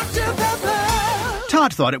a Dr. Pepper.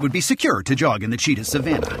 Todd thought it would be secure to jog in the cheetah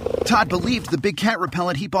savanna. Todd believed the big cat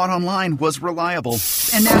repellent he bought online was reliable.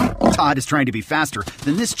 And now, Todd is trying to be faster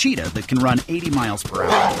than this cheetah that can run 80 miles per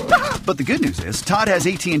hour. But the good news is, Todd has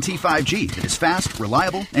AT&T 5G that is fast,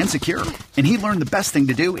 reliable, and secure. And he learned the best thing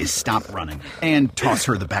to do is stop running and toss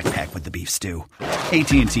her the backpack with the beef stew.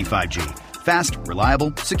 AT&T 5G. Fast,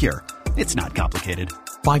 reliable, secure. It's not complicated.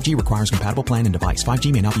 5G requires compatible plan and device.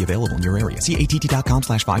 5G may not be available in your area. See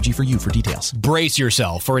att.com/5G for you for details. Brace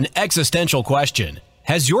yourself for an existential question.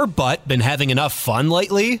 Has your butt been having enough fun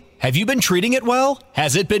lately? Have you been treating it well?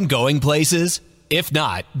 Has it been going places? If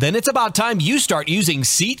not, then it's about time you start using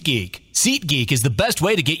SeatGeek. SeatGeek is the best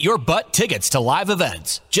way to get your butt tickets to live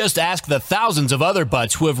events. Just ask the thousands of other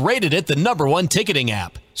butts who have rated it the #1 ticketing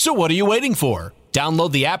app. So what are you waiting for?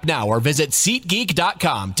 Download the app now or visit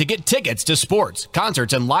SeatGeek.com to get tickets to sports,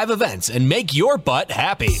 concerts, and live events and make your butt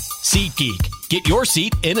happy. SeatGeek. Get your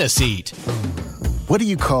seat in a seat. What do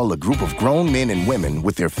you call a group of grown men and women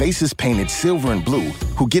with their faces painted silver and blue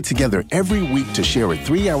who get together every week to share a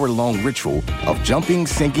 3-hour-long ritual of jumping,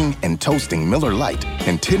 sinking, and toasting Miller Lite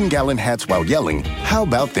in 10-gallon hats while yelling, "How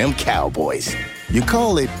about them Cowboys?" You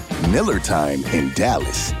call it Miller Time in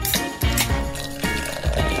Dallas.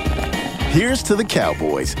 Here's to the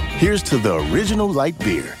Cowboys. Here's to the original light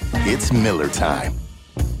beer. It's Miller Time.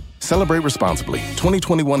 Celebrate responsibly.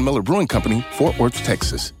 2021 Miller Brewing Company, Fort Worth,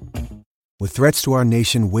 Texas. With threats to our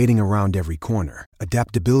nation waiting around every corner,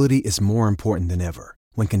 adaptability is more important than ever.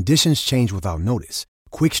 When conditions change without notice,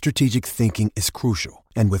 quick strategic thinking is crucial.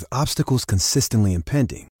 And with obstacles consistently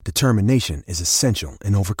impending, determination is essential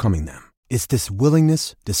in overcoming them. It's this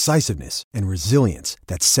willingness, decisiveness, and resilience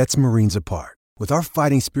that sets Marines apart. With our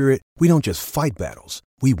fighting spirit, we don't just fight battles,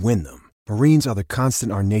 we win them. Marines are the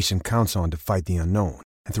constant our nation counts on to fight the unknown.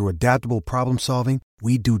 And through adaptable problem solving,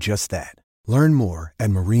 we do just that. Learn more at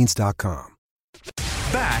Marines.com.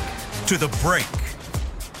 Back to the break.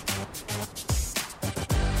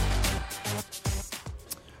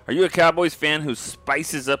 Are you a Cowboys fan who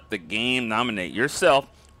spices up the game? Nominate yourself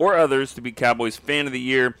or others to be Cowboys Fan of the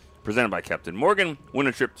Year. Presented by Captain Morgan. Win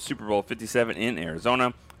a trip to Super Bowl 57 in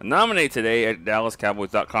Arizona. Nominate today at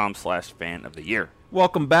DallasCowboys.com/Fan of the Year.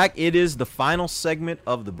 Welcome back. It is the final segment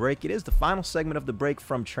of the break. It is the final segment of the break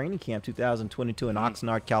from Training Camp 2022 in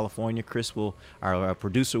Oxnard, California. Chris our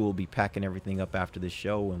producer, will be packing everything up after this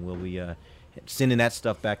show, and we'll be sending that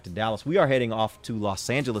stuff back to Dallas. We are heading off to Los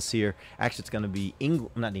Angeles here. Actually, it's going to be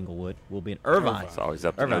not Inglewood. We'll be in Irvine. It's always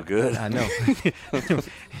up to no good. I know.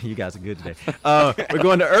 You guys are good today. We're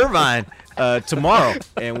going to Irvine tomorrow,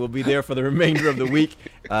 and we'll be there for the remainder of the week,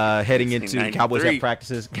 heading into Cowboys have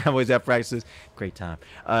practices. Great time.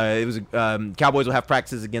 Cowboys will have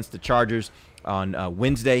practices against the Chargers on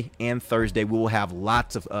Wednesday and Thursday. We will have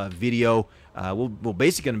lots of video. We're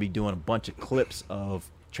basically going to be doing a bunch of clips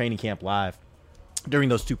of Training Camp Live during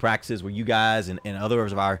those two practices where you guys and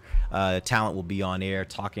others of our talent will be on air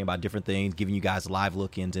talking about different things, giving you guys live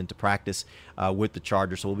look-ins into practice with the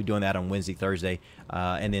Chargers. So we'll be doing that on Wednesday, Thursday,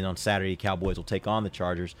 and then on Saturday, Cowboys will take on the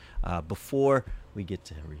Chargers before we get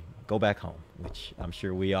to go back home, which I'm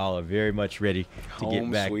sure we all are very much ready to get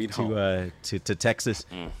back to Texas.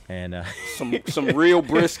 And some real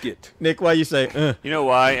brisket. Nick, why you say? You know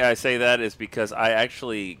why I say that is because I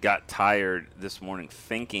actually got tired this morning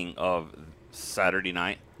thinking of Saturday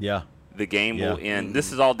night. Yeah. The game will end.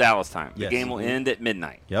 This is all Dallas time. The Yes. game will end at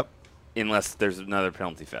midnight. Yep. Unless there's another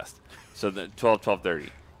penalty fest. So the 12:30.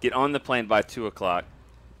 Get on the plane by 2 o'clock.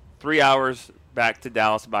 3 hours back to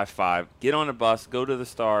Dallas by 5. Get on a bus. Go to the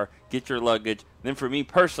Star. Get your luggage. Then for me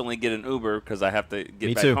personally, get an Uber because I have to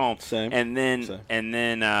get back home. Same. And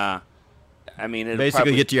then I mean, it'll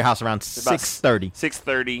basically get to your house around 6:30.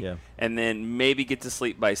 6:30, Yeah. and then maybe get to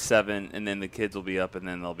sleep by 7, and then the kids will be up, and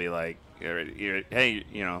then they'll be like, "Hey,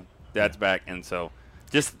 Dad's back," and so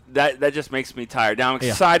just that just makes me tired. Now I'm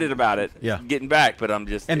excited about it, getting back, but I'm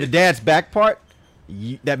just the dad's back part.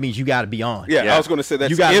 That means you got to be on. Yeah, I was going to say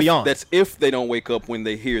that's you got to be on. That's if they don't wake up when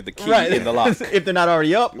they hear the key in the lock. If they're not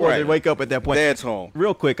already up, or they wake up at that point. Dad's home.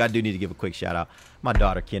 Real quick, I do need to give a quick shout out. My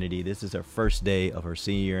daughter Kennedy. This is her first day of her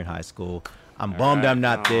senior year in high school. I'm bummed I'm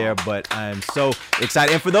not there, but I'm so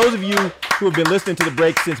excited. And for those of you who have been listening to the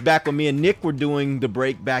break since back when me and Nick were doing the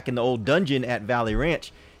break back in the old dungeon at Valley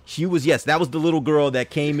Ranch, that was the little girl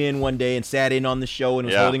that came in one day and sat in on the show and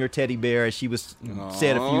was holding her teddy bear as she was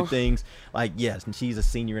said a few things. Like, yes, and she's a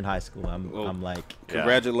senior in high school. I'm like,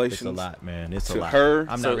 congratulations. It's a lot, man. It's a lot. To her,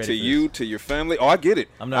 I'm not ready to you, to your family. Oh, I get it.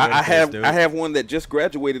 I'm not ready I have one that just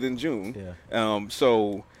graduated in June. Yeah.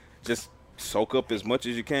 So just soak up as much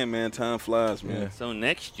as you can, man. Time flies, man. Yeah. So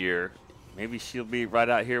next year, maybe she'll be right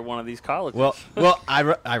out here at one of these colleges. Well,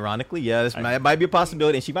 ironically, this might be a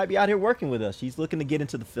possibility, and she might be out here working with us. She's looking to get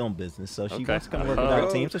into the film business, so she wants to come work with our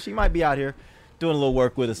team. So she might be out here doing a little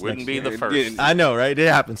work with us. Wouldn't be year. the first. I know, right? It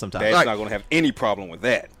happens sometimes. Dad's not going to have any problem with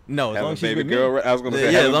that. No, as long as she's with me. I was going to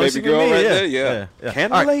say, have a baby girl right there. Yeah.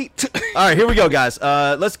 Can't relate. All right, here we go, guys.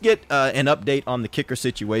 Let's get an update on the kicker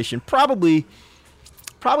situation. Probably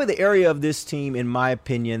the area of this team, in my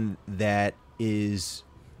opinion, that is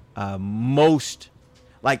most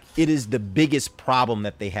Like, it is the biggest problem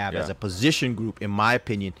that they have as Yeah. a position group, in my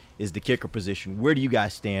opinion, is the kicker position. Where do you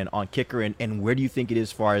guys stand on kicker, and where do you think it is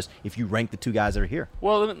as far as if you rank the two guys that are here?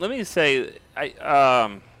 Well, let me say,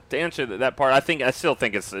 to answer that part, I still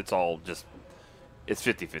think it's all just it's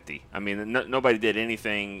 50-50. I mean, nobody did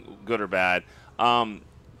anything good or bad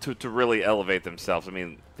to really elevate themselves. I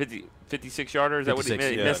mean, 56 yarder, is that what he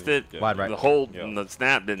 56, missed it? yeah. Wide right. The whole Yeah. the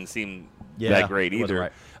snap didn't seem Yeah, that great it wasn't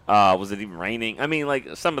either. right. Was it even raining? I mean,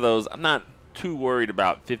 like some of those, I'm not too worried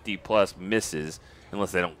about 50-plus misses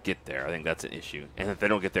unless they don't get there. I think that's an issue. And if they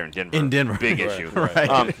don't get there in Denver, big Right, issue.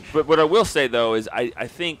 right. But what I will say, though, is I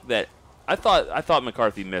think that I thought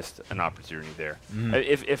McCarthy missed an opportunity there.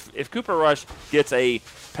 If Cooper Rush gets a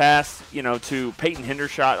pass, to Peyton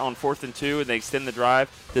Hendershot on 4th and 2, and they extend the drive,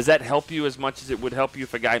 does that help you as much as it would help you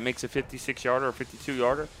if a guy makes a 56-yarder or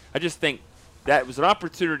 52-yarder? I just think that was an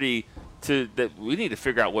opportunity that we need to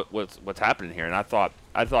figure out what's happening here. And I thought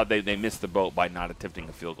they missed the boat by not attempting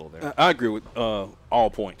a field goal there. I agree with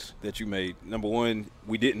all points that you made. Number one,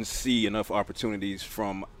 we didn't see enough opportunities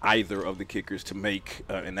from either of the kickers to make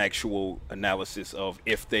an actual analysis of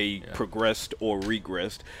if they progressed or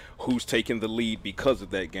regressed, who's taking the lead because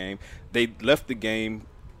of that game. They left the game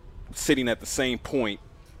sitting at the same point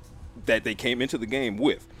that they came into the game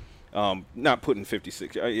with. Not putting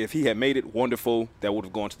 56. If he had made it, wonderful. That would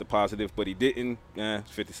have gone to the positive, but he didn't.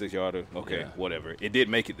 56-yarder. Okay, whatever. It did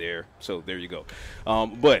make it there, so there you go.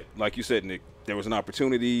 But like you said, Nick, there was an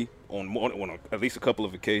opportunity on at least a couple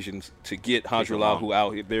of occasions to get Hajrullahu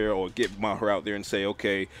out there or get Maher out there and say,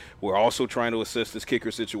 okay, we're also trying to assess this kicker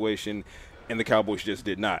situation, and the Cowboys just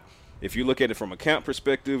did not. If you look at it from a camp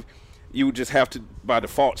perspective, you would just have to, by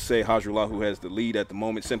default, say Hajrullahu has the lead at the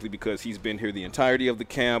moment simply because he's been here the entirety of the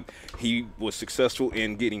camp. He was successful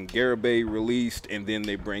in getting Garibay released, and then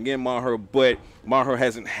they bring in Maher. But Maher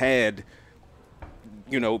hasn't had,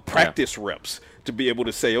 practice reps to be able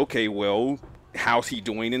to say, okay, well, how's he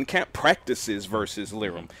doing in camp practices versus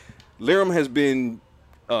Lirim? Lirim has been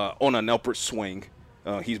on an upward swing.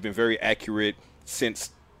 He's been very accurate since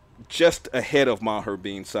just ahead of Maher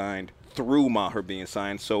being signed, through Maher being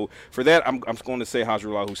signed. So for that, I'm going to say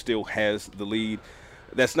Hajrullahu still has the lead.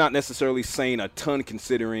 That's not necessarily saying a ton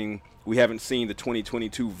considering we haven't seen the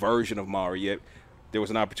 2022 version of Maher yet. There was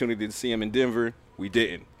an opportunity to see him in Denver. We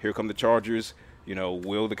didn't. Here come the Chargers.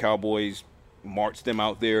 Will the Cowboys march them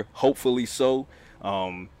out there? Hopefully so.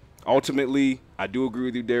 Ultimately, I do agree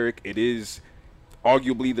with you, Derek. It is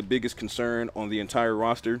arguably the biggest concern on the entire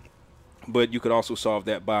roster. But you could also solve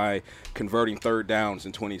that by converting third downs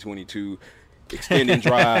in 2022, extending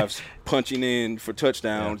drives, punching in for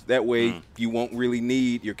touchdowns. That way you won't really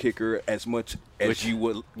need your kicker as much as you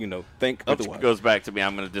would, think otherwise. Which goes back to me,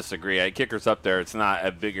 I'm going to disagree. Kicker's up there. It's not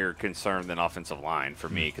a bigger concern than offensive line for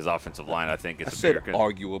me because offensive line, I think, is a bigger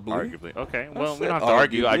concern. Arguably. Okay. Well, we don't have to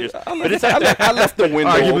argue. I left the window.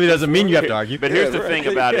 Arguably doesn't mean you have to argue. But here's the thing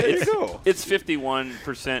about it. It's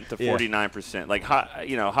 51% to 49%. Like,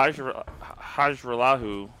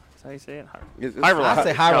 Hajrullahu. How do you say it? I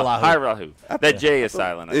say Hajrullahu. That J is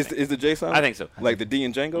silent. Is the J silent? I think so. Like the D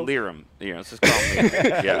in Django? Lirim. Let's just call him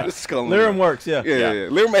Lirim. Yeah. Let's call him Lirim works, yeah. Yeah.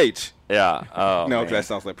 Lirim H. Yeah. Oh, no, man. that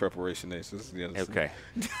sounds like preparation H. Okay.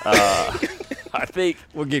 I think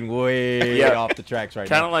we're getting way off the tracks right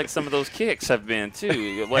now. Kind of like some of those kicks have been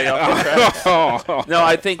too, way off the tracks. No,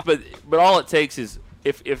 I think, but all it takes is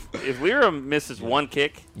if Lirim misses one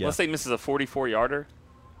kick, let's say misses a 44-yarder,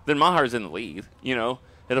 then Maher's in the lead.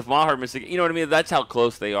 And if Maher misses, you know what I mean? That's how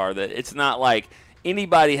close they are. That it's not like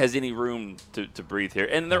anybody has any room to breathe here.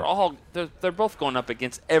 And they're both going up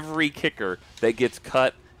against every kicker that gets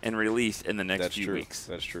cut and released in the next few weeks.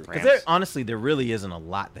 That's true. Because honestly, there really isn't a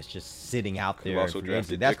lot that's just sitting out there. Also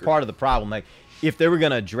drafted that's Dicker. part of the problem. Like, if they were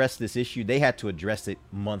going to address this issue, they had to address it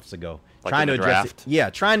months ago. Like trying in to the address draft? it. Yeah,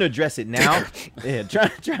 trying to address it now. Trying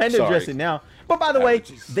to address it now. But by the way,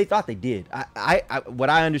 they thought they did. What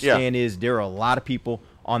I understand is there are a lot of people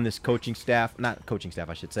on this coaching staff, not coaching staff,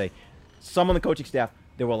 I should say. Some on the coaching staff,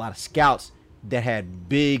 there were a lot of scouts that had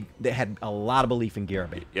a lot of belief in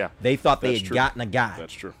Garibay. Yeah. They thought they had gotten a guy.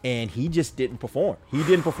 That's true. And he just didn't perform. He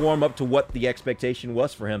didn't perform up to what the expectation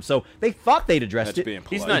was for him. So they thought they'd addressed it.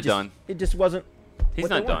 He's not done. It just wasn't. He's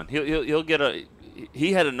not done. He'll get a.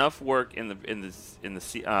 He had enough work in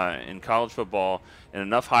college football and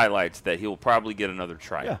enough highlights that he'll probably get another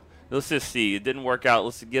try. Yeah. Let's just see. It didn't work out.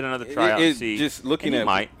 Let's get another tryout and see. Just looking at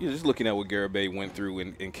what Garibay went through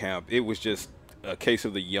in camp, it was just a case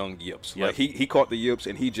of the young yips. Yep. Like he caught the yips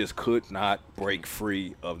and he just could not break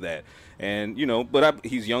free of that. And but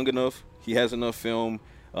he's young enough. He has enough film.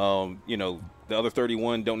 The other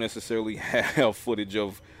 31 don't necessarily have footage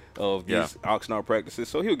of of these Oxnard practices,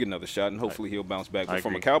 so he'll get another shot, and hopefully he'll bounce back. But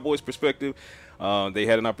from a Cowboys perspective, they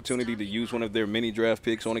had an opportunity to use one of their mini draft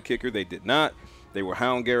picks on a kicker. They did not. They were high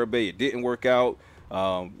on Garibay. It didn't work out.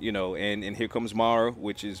 And here comes Mara,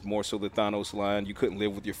 which is more so the Thanos line. You couldn't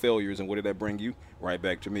live with your failures, and what did that bring you? Right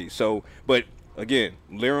back to me. So, but again,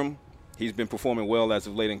 Lirim, he's been performing well as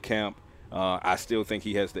of late in camp. I still think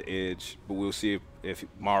he has the edge, but we'll see if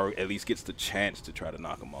Mara at least gets the chance to try to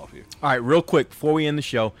knock him off here. All right, real quick, before we end the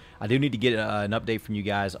show, I do need to get an update from you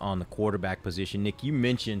guys on the quarterback position. Nick, you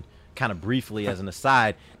mentioned kind of briefly as an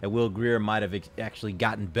aside that Will Grier might have actually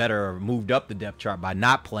gotten better or moved up the depth chart by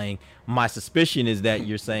not playing. My suspicion is that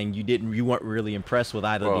you're saying you weren't really impressed with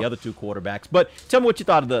either of the other two quarterbacks. But tell me what you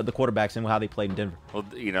thought of the quarterbacks and how they played in Denver.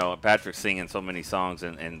 Well, Patrick's singing so many songs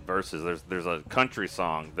and verses. There's a country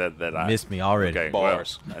song that I missed me already. Okay,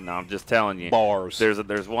 bars. Well, no, I'm just telling you. Bars.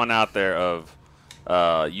 There's one out there of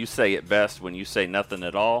you say it best when you say nothing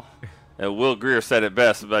at all. Will Grier said it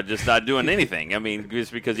best about just not doing anything. I mean,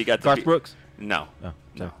 just because he got Garth Brooks? No,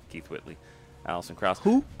 Keith Whitley, Alison Krauss.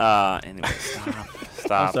 Who? Anyway,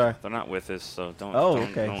 stop. I'm sorry. They're not with us, so don't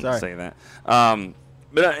sorry. say that.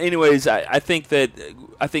 But anyways, I think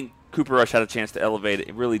Cooper Rush had a chance to elevate it.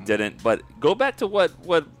 It really didn't. But go back to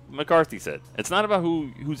what McCarthy said. It's not about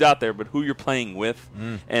who's out there, but who you're playing with.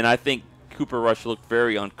 And I think Cooper Rush looked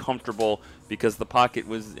very uncomfortable because the pocket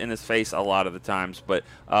was in his face a lot of the times. But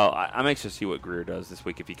I'm anxious to see what Grier does this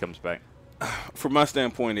week if he comes back. From my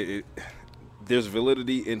standpoint, there's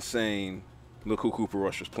validity in saying, look who Cooper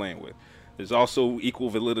Rush was playing with. There's also equal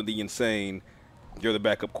validity in saying you're the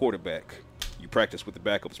backup quarterback. You practice with the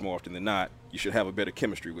backups more often than not. You should have a better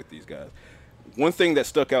chemistry with these guys. One thing that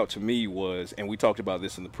stuck out to me was, and we talked about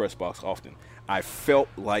this in the press box often, I felt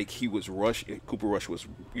like Cooper Rush was,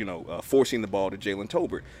 forcing the ball to Jalen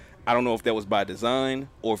Tolbert. I don't know if that was by design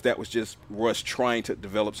or if that was just Rush trying to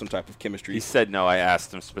develop some type of chemistry. He said no. I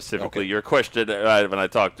asked him specifically. Your question, when I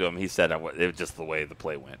talked to him, he said it was just the way the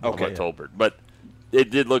play went. Okay. Tolbert. But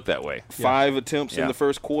it did look that way. 5 attempts in the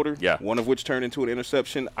first quarter, one of which turned into an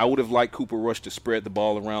interception. I would have liked Cooper Rush to spread the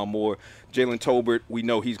ball around more. Jalen Tolbert, we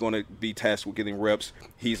know he's going to be tasked with getting reps.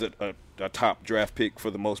 He's a top draft pick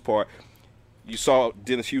for the most part. You saw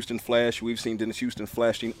Dennis Houston flash. We've seen Dennis Houston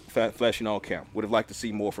flashing all camp. Would have liked to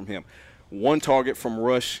see more from him. 1 target from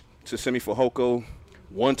Rush to Simi Fehoko.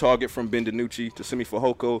 1 target from Ben DiNucci to Simi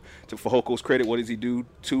Fehoko. To Fajoko's credit, what does he do?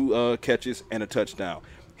 2 catches and a touchdown.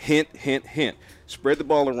 Hint, hint, hint. Spread the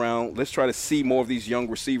ball around. Let's try to see more of these young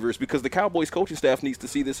receivers because the Cowboys coaching staff needs to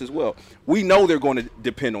see this as well. We know they're going to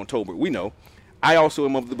depend on Tolbert. We know. I also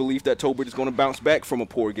am of the belief that Tolbert is going to bounce back from a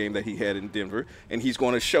poor game that he had in Denver, and he's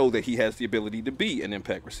going to show that he has the ability to be an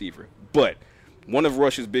impact receiver. But one of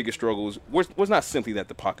Rush's biggest struggles was not simply that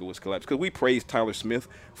the pocket was collapsed, because we praised Tyler Smith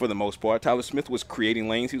for the most part. Tyler Smith was creating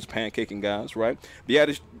lanes. He was pancaking guys, right?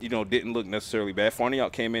 Biadasz, didn't look necessarily bad.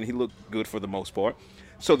 Farniok came in. He looked good for the most part.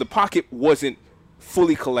 So the pocket wasn't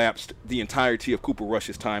fully collapsed the entirety of Cooper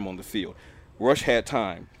Rush's time on the field. Rush had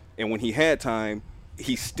time, and when he had time,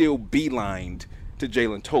 he still beelined to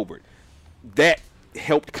Jalen Tolbert. That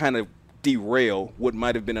helped kind of derail what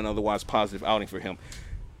might have been an otherwise positive outing for him.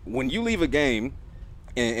 When you leave a game,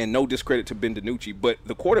 and no discredit to Ben DiNucci, but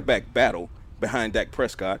the quarterback battle behind Dak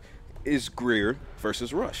Prescott is Grier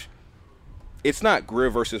versus Rush. It's not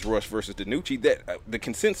Grier versus Rush versus DiNucci. The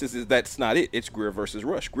consensus is that's not it. It's Grier versus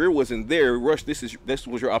Rush. Grier wasn't there. Rush, this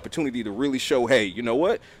was your opportunity to really show, hey, you know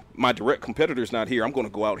what? My direct competitor's not here. I'm going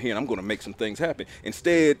to go out here and I'm going to make some things happen.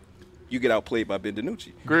 Instead, you get outplayed by Ben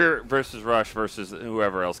DiNucci. Grier versus Rush versus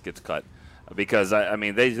whoever else gets cut. Because,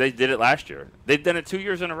 they did it last year. They've done it 2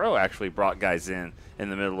 years in a row, actually brought guys in the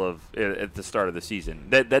middle of at the start of the season.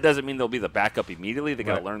 That doesn't mean they'll be the backup immediately. They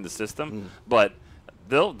got to learn the system. But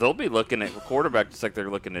they'll be looking at quarterback just like they're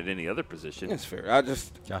looking at any other position. That's fair.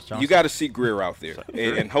 You got to see Grier out there,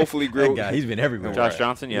 and hopefully Grier. That guy, he's been everywhere. Josh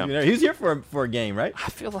Johnson, yeah, he's here for a game, right? I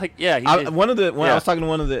feel like, I was talking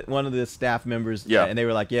to one of the staff members, and they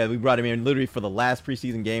were like, we brought him in literally for the last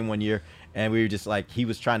preseason game one year, and we were just like, he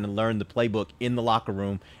was trying to learn the playbook in the locker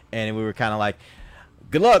room, and we were kind of like,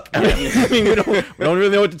 good luck. I mean, we don't really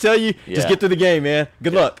know what to tell you. Just get through the game, man.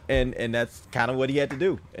 Good luck. And that's kind of what he had to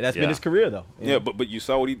do. And that's been his career, though. Yeah, but you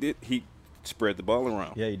saw what he did. He spread the ball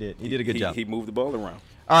around. Yeah, he did. He did a good job. He moved the ball around.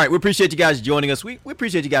 All right, we appreciate you guys joining us. We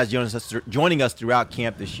appreciate you guys joining us throughout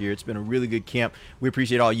camp this year. It's been a really good camp. We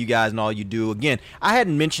appreciate all you guys and all you do. Again, I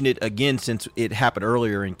hadn't mentioned it again since it happened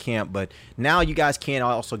earlier in camp, but now you guys can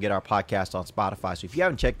also get our podcast on Spotify. So if you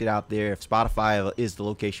haven't checked it out there, if Spotify is the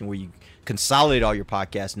location where you consolidate all your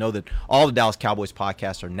podcasts, know that all the Dallas Cowboys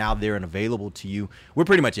podcasts are now there and available to you. We're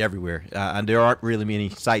pretty much everywhere, and there aren't really many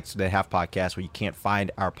sites that have podcasts where you can't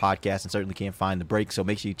find our podcast and certainly can't find the break. So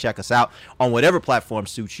make sure you check us out on whatever platform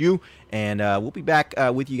suits you, and we'll be back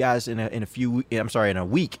with you guys in a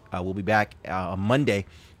week. We'll be back on Monday.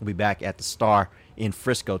 We'll be back at the Star in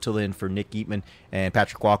Frisco. Till then, for Nick Eatman and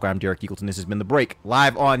Patrick Walker, I'm Derek Eagleton. This has been The Break,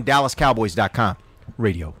 live on DallasCowboys.com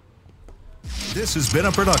radio. This has been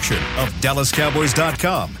a production of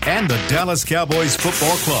DallasCowboys.com and the Dallas Cowboys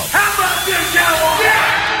Football Club. How about this, Cowboys?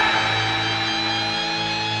 Yeah!